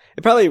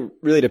 It probably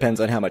really depends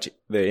on how much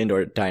the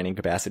indoor dining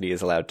capacity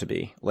is allowed to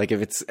be. Like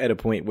if it's at a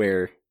point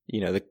where,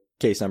 you know, the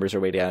case numbers are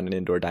way down and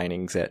indoor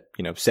dining's at,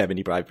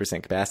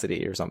 75%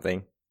 capacity or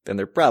something, then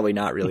they're probably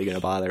not really going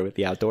to bother with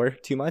the outdoor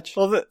too much.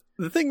 Well,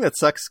 the thing that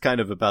sucks kind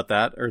of about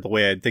that, or the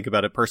way I'd think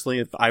about it personally,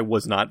 if I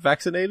was not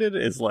vaccinated,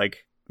 is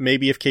like,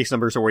 maybe if case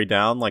numbers are way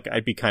down, like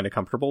I'd be kind of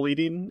comfortable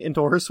eating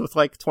indoors with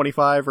like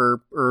 25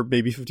 or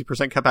maybe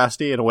 50%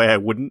 capacity in a way I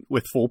wouldn't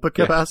with full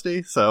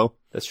capacity. So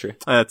that's true.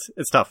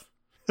 It's tough.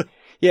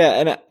 Yeah.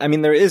 And I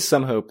mean, there is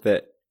some hope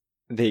that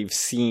they've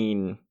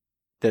seen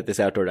that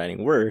this outdoor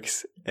dining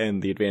works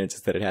and the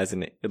advantages that it has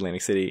in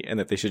Atlantic City, and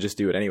that they should just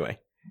do it anyway,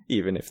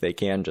 even if they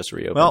can just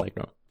reopen like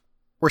normal.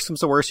 Worst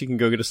comes to worst, you can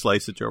go get a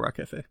slice at Joe Rock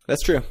Cafe.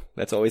 That's true.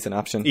 That's always an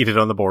option. Eat it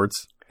on the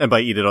boards. And by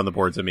eat it on the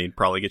boards, I mean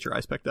probably get your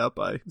eyes pecked out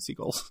by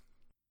seagulls.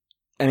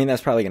 I mean,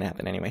 that's probably going to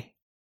happen anyway.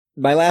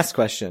 My last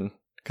question,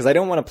 because I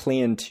don't want to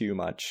plan too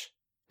much,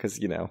 because,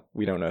 you know,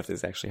 we don't know if this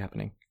is actually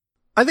happening.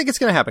 I think it's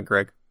going to happen,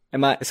 Greg.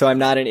 So I'm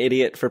not an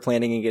idiot for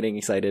planning and getting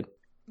excited?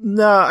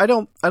 No, I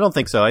don't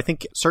think so. I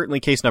think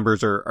certainly case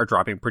numbers are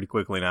dropping pretty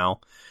quickly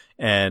now.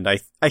 And I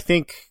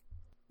think,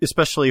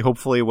 especially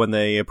hopefully when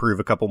they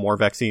approve a couple more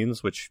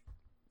vaccines, which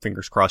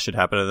fingers crossed should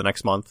happen in the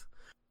next month,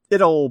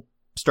 it'll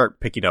start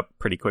picking up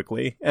pretty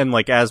quickly. And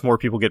like as more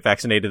people get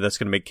vaccinated, that's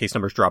going to make case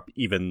numbers drop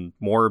even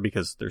more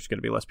because there's going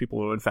to be less people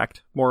who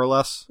infect, more or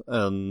less.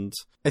 And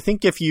I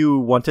think if you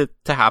want it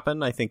to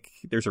happen, I think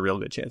there's a real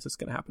good chance it's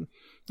going to happen.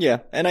 Yeah.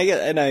 And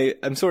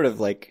I'm sort of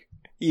like,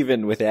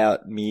 even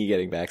without me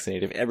getting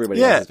vaccinated, if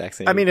everybody else is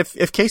vaccinated. I mean,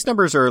 if case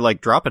numbers are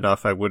like drop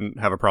enough, I wouldn't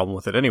have a problem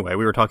with it anyway.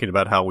 We were talking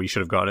about how we should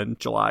have gone in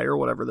July or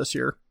whatever this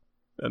year.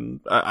 And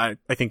I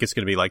think it's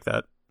going to be like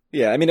that.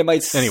 Yeah, I mean, it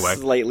might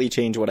slightly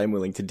change what I'm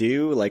willing to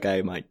do. Like,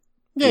 I might...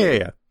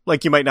 Yeah.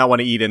 Like, you might not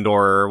want to eat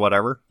indoor or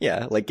whatever.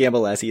 Yeah, like,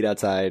 gamble less, eat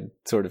outside,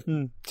 sort of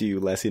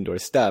do less indoor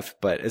stuff.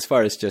 But as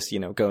far as just, you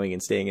know, going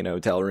and staying in a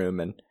hotel room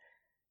and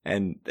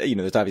you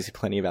know, there's obviously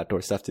plenty of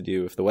outdoor stuff to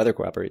do if the weather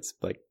cooperates.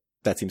 Like,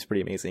 that seems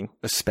pretty amazing.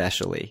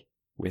 Especially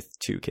with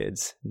 2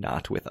 kids,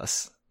 not with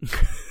us.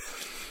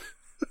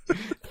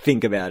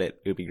 Think about it.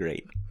 It would be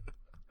great.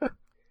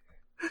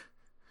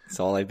 It's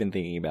all I've been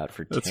thinking about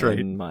for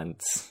 10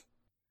 months.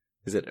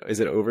 Is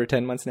it over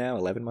 10 months now?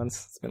 11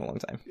 months? It's been a long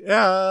time.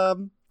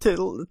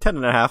 10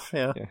 and a half,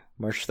 yeah.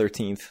 March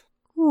 13th.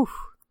 Whew.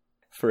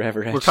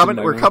 Forever. We're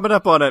coming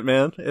up on it,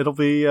 man. It'll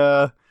be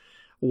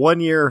 1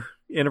 year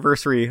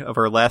anniversary of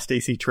our last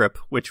AC trip,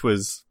 which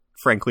was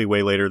frankly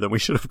way later than we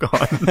should have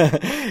gone.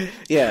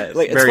 Yeah,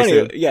 like it's Very funny.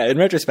 soon. Yeah, in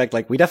retrospect,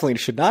 like we definitely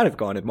should not have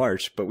gone in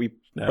March, but we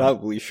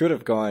probably should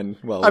have gone.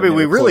 Well, I mean,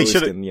 we really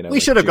should have. You know, we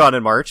should have gone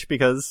in March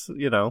because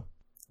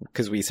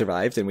we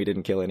survived and we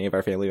didn't kill any of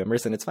our family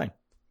members, and it's fine.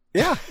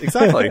 Yeah,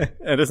 exactly.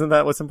 And isn't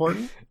that what's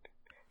important?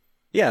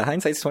 Yeah,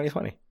 hindsight's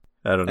 20/20.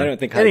 I don't know. I don't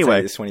think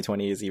hindsight is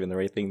 20/20 is even the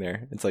right thing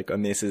there. It's like a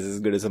miss is as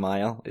good as a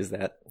mile. Is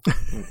that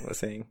a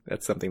saying?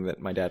 That's something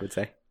that my dad would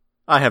say.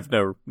 I have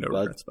no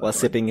regrets. While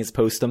sipping his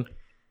postum.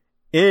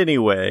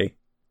 Anyway,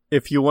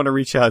 if you want to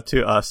reach out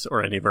to us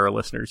or any of our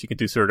listeners, you can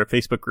do so at our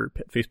Facebook group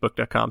at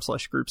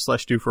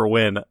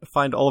facebook.com/group/doforwin.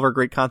 Find all of our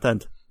great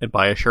content and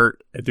buy a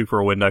shirt at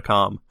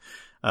doforwin.com.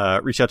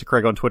 Reach out to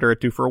Craig on Twitter at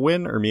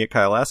doforwin or me at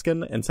Kyle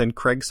Askin and send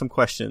Craig some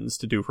questions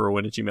to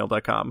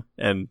doforwin@gmail.com.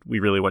 And we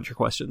really want your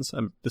questions.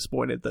 I'm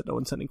disappointed that no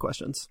one's sending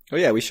questions. Oh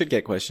yeah, we should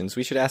get questions.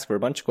 We should ask for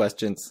a bunch of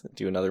questions,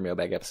 do another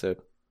mailbag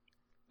episode.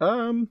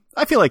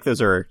 I feel like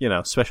those are,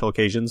 special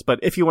occasions, but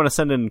if you want to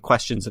send in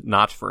questions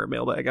not for a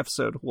mailbag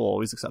episode, we'll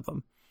always accept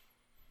them.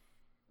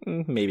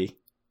 Maybe.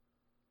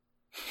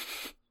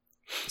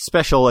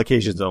 Special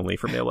occasions only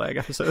for mailbag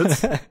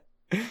episodes.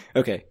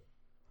 Okay.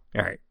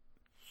 All right.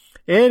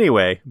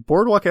 Anyway,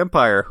 Boardwalk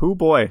Empire. Oh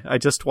boy, I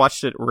just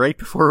watched it right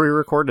before we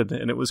recorded,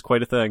 and it was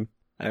quite a thing.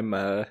 I'm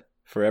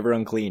forever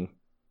unclean.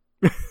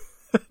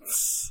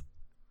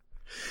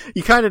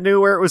 You kind of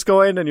knew where it was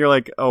going, and you're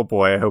like, oh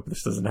boy, I hope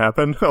this doesn't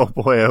happen. Oh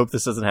boy, I hope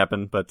this doesn't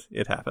happen, but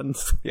it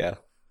happens. Yeah.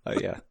 Oh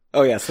yeah.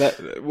 Oh yes.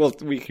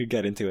 We could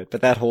get into it,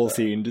 but that whole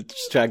scene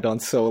just dragged on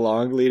so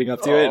long leading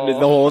up to it, and the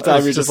whole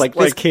time you're just like,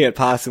 this can't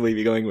possibly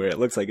be going where it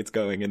looks like it's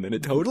going, and then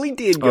it totally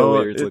did go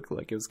where it looked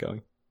like it was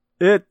going.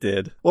 It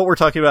did. What we're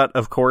talking about,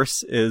 of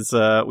course, is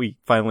we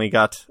finally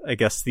got, I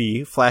guess,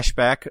 the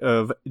flashback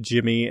of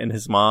Jimmy and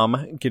his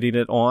mom getting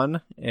it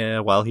on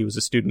while he was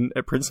a student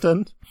at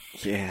Princeton.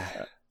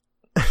 Yeah.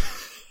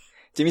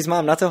 Jimmy's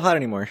mom, not so hot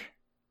anymore.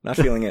 Not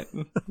feeling it.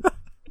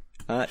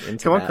 Not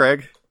into Come on,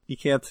 Craig. You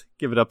can't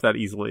give it up that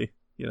easily,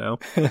 I've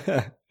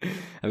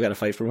got to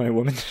fight for my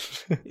woman.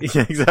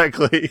 Yeah,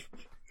 exactly.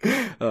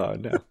 Oh,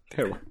 no.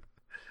 Terrible.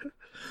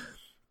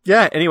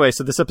 Yeah, anyway,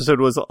 so this episode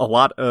was a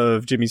lot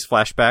of Jimmy's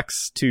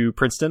flashbacks to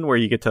Princeton, where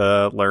you get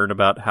to learn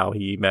about how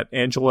he met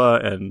Angela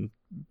and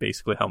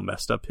basically how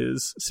messed up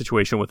his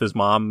situation with his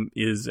mom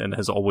is and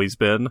has always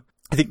been.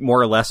 I think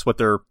more or less what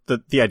the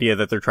idea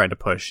that they're trying to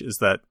push is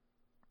that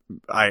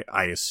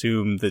I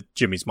assume that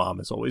Jimmy's mom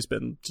has always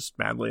been just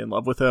madly in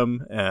love with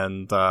him,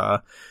 and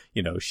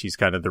she's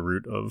kind of the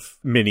root of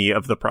many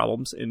of the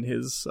problems in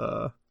his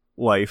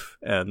life.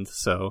 And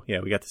so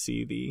we got to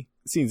see the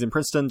scenes in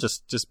Princeton,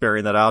 just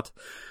bearing that out.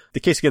 The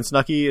case against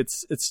Nucky,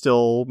 it's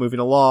still moving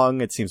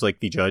along. It seems like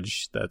the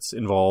judge that's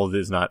involved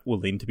is not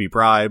willing to be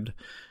bribed.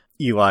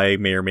 Eli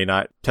may or may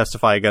not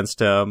testify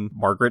against him.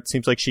 Margaret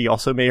seems like she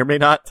also may or may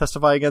not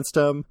testify against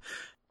him.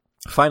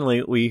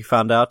 Finally, we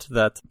found out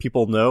that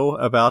people know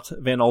about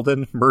Van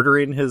Alden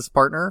murdering his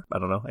partner. I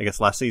don't know, I guess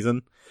last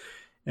season.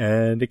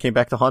 And it came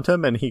back to haunt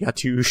him, and he got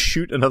to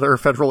shoot another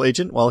federal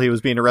agent while he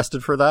was being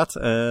arrested for that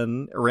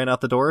and ran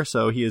out the door.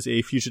 So he is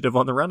a fugitive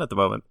on the run at the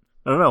moment.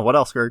 I don't know. What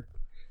else, Greg?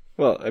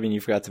 Well, I mean, you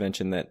forgot to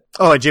mention that...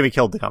 Oh, and Jimmy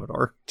killed the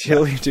Commodore.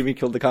 Jimmy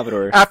killed the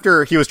Commodore.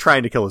 After he was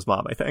trying to kill his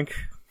mom, I think.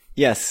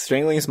 Yes,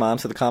 strangling his mom,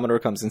 so the Commodore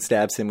comes and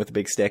stabs him with a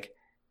big stick.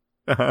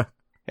 Uh-huh.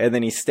 And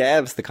then he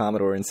stabs the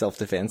Commodore in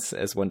self-defense,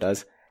 as one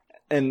does.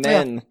 And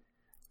then...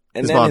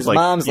 And his then his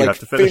mom's "You like, have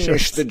to finish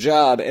finish it." the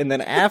job. And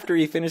then after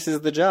he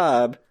finishes the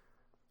job,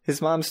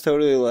 his mom's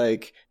totally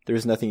like,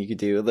 there's nothing you could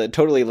do.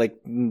 Totally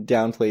like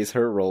downplays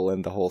her role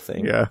in the whole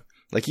thing. Yeah.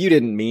 Like, you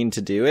didn't mean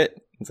to do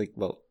it. It's like,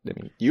 well, I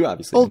mean, you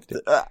obviously didn't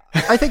do it.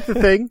 I think the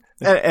thing,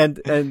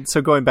 and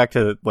so going back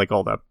to like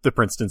all the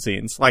Princeton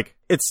scenes, like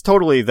it's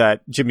totally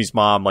that Jimmy's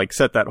mom like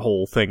set that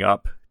whole thing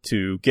up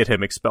to get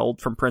him expelled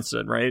from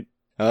Princeton, right?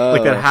 Oh.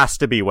 Like that has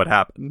to be what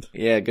happened.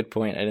 Yeah, good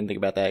point. I didn't think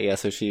about that. Yeah,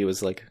 so she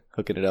was like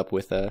hooking it up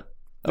with With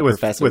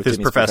professor, his Jimmy's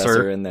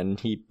professor, and then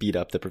he beat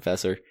up the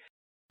professor.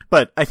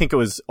 But I think it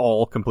was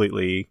all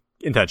completely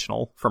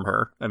intentional from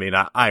her. I mean,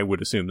 I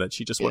would assume that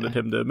she just wanted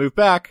him to move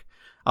back.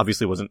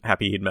 Obviously wasn't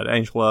happy he'd met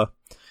Angela,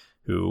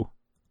 who,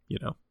 you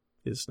know,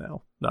 is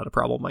now not a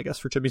problem, I guess,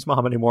 for Jimmy's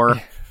mom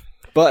anymore.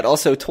 But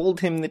also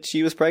told him that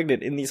she was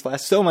pregnant in these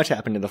so much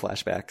happened in the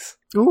flashbacks.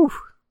 Ooh.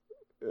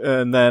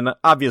 And then,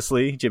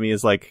 obviously, Jimmy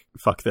is like,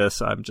 fuck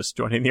this, I'm just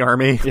joining the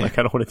army. Yeah. Like,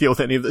 I don't want to deal with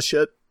any of this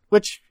shit.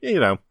 Which,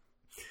 you know,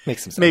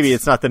 Makes some sense. maybe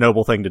it's not the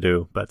noble thing to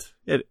do, but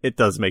it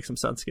does make some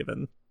sense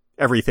given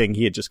everything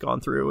he had just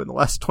gone through in the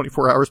last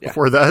 24 hours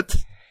before that.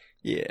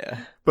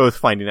 Yeah. Both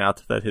finding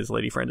out that his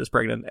lady friend is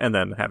pregnant and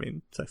then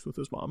having sex with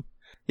his mom.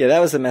 Yeah, that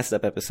was a messed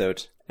up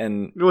episode.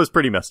 And It was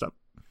pretty messed up.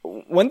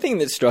 one thing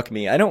that struck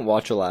me, I don't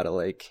watch a lot of,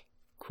 like,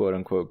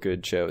 quote-unquote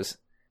good shows.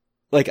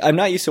 Like, I'm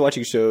not used to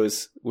watching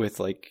shows with,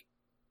 like,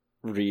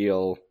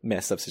 real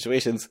messed up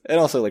situations and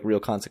also, like, real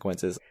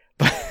consequences.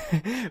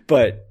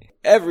 But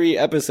every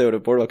episode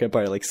of Boardwalk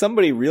Empire, like,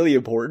 somebody really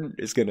important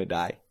is gonna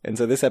die. And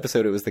so this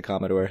episode, it was the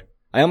Commodore.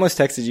 I almost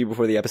texted you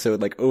before the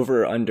episode, like,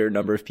 over or under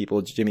number of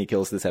people Jimmy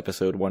kills this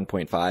episode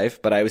 1.5,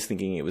 but I was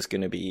thinking it was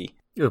gonna be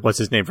What's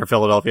his name from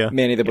Philadelphia?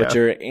 Manny the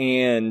Butcher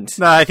and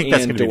No, I think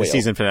that's and going to be the Doyle,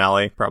 season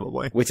finale,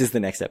 probably. which is the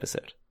next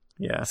episode.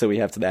 Yeah. So we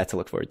have that to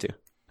look forward to.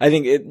 I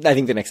think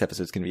the next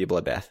episode is going to be a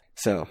bloodbath.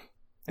 So,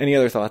 any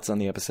other thoughts on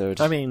the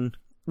episode? I mean,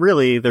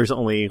 really, there's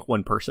only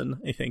one person,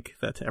 I think,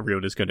 that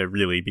everyone is going to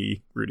really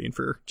be rooting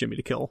for Jimmy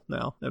to kill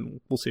now, and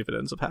we'll see if it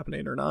ends up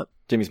happening or not.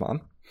 Jimmy's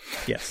mom.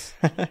 Yes,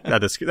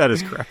 that is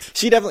correct.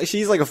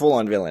 She's like a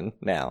full-on villain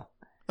now.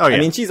 Oh yeah, I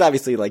mean, she's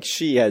obviously like,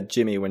 she had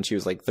Jimmy when she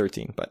was like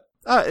 13, but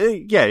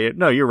yeah,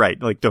 no, you're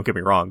right. Like, don't get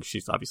me wrong,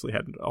 she's obviously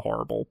had a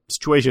horrible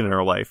situation in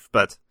her life,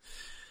 but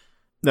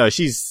no,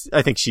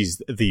 I think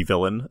she's the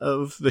villain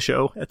of the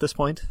show at this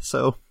point.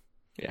 So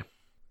yeah.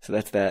 So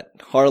that's that.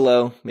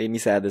 Harlow made me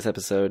sad this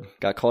episode.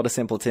 Got called a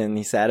simpleton.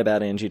 He's sad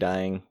about Angie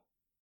dying.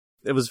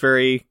 It was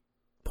very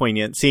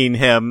poignant seeing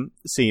him,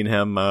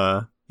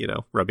 you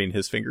know, rubbing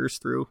his fingers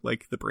through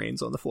like the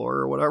brains on the floor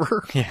or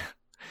whatever. Yeah.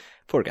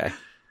 Poor guy.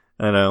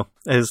 I know.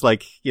 It's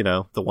like, you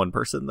know, the one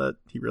person that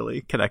he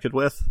really connected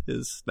with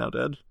is now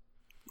dead.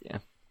 Yeah.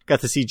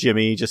 Got to see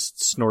Jimmy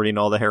just snorting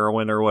all the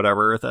heroin or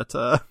whatever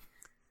that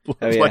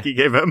Lucky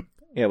gave him.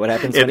 Yeah, what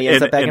happens when he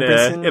ends up back in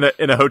Princeton?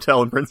 In a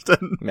hotel in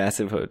Princeton.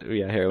 Massive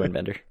heroin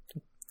vendor.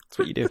 That's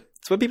what you do.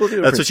 That's what people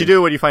do. That's what you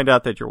do when you find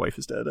out that your wife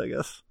is dead, I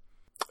guess.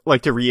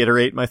 Like to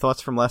reiterate my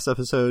thoughts from last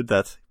episode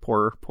that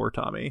poor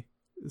Tommy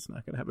is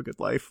not going to have a good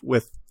life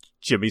with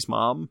Jimmy's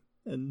mom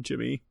and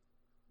Jimmy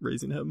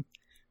raising him.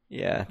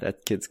 Yeah,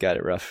 that kid's got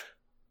it rough.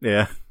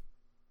 Yeah.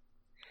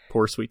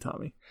 Poor sweet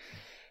Tommy.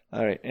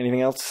 All right.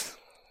 Anything else?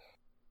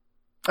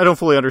 I don't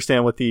fully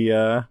understand what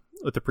the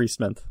priest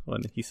meant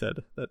when he said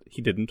that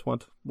he didn't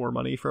want more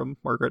money from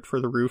Margaret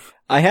for the roof.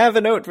 I have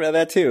a note for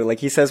that too. Like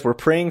he says, we're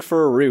praying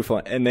for a roof,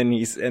 and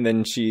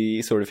then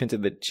she sort of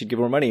hinted that she'd give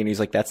more money, and he's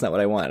like, "That's not what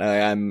I want.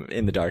 I'm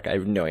in the dark. I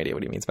have no idea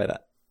what he means by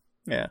that."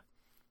 Yeah,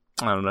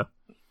 I don't know.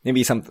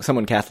 Maybe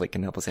someone Catholic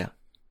can help us out.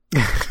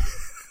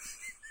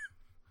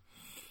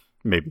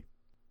 Maybe.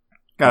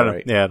 I don't know.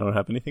 Right. Yeah, I don't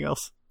have anything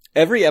else.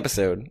 Every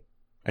episode,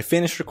 I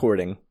finish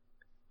recording,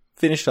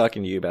 finish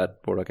talking to you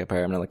about Boardwalk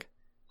Empire. I'm going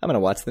to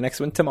watch the next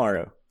one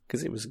tomorrow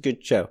because it was a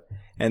good show.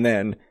 And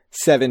then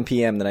 7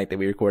 p.m. the night that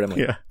we record, I'm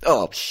like,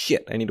 oh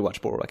shit, I need to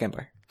watch Boardwalk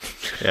Empire.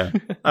 Yeah.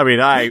 I mean,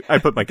 I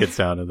put my kids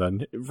down and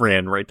then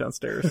ran right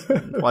downstairs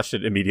and watched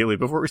it immediately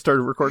before we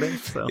started recording.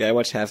 So. Yeah, I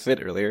watched half of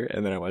it earlier,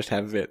 and then I watched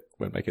half of it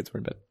when my kids were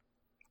in bed.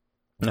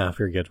 Ah,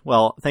 very good.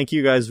 Well, thank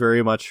you guys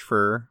very much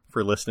for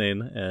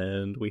listening,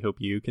 and we hope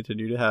you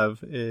continue to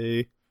have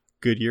a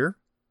good year,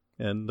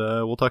 and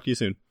we'll talk to you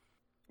soon.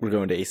 We're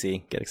going to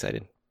AC. Get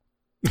excited.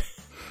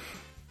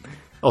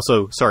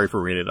 Also, sorry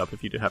for reading it up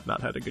if you have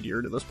not had a good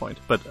year to this point,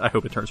 but I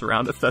hope it turns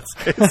around if that's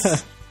the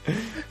case. Yeah,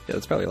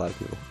 that's probably a lot of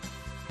people.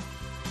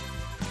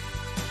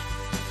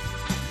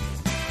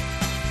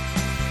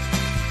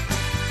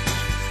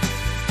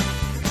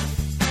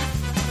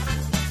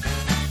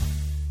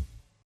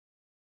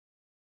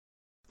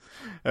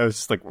 I was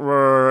just like,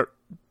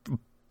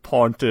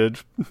 haunted.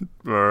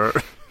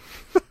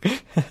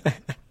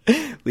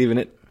 Leaving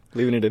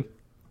it in.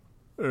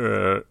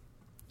 Uh,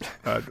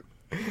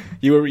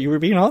 You were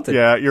being haunted.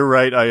 yeah, you're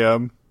right. I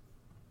am.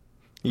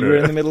 You were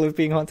in the middle of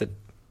being haunted.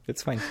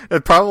 It's fine.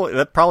 That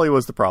probably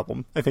was the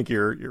problem. I think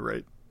you're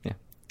right. Yeah.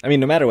 I mean,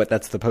 no matter what,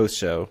 that's the post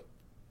show.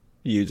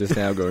 You just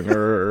now going.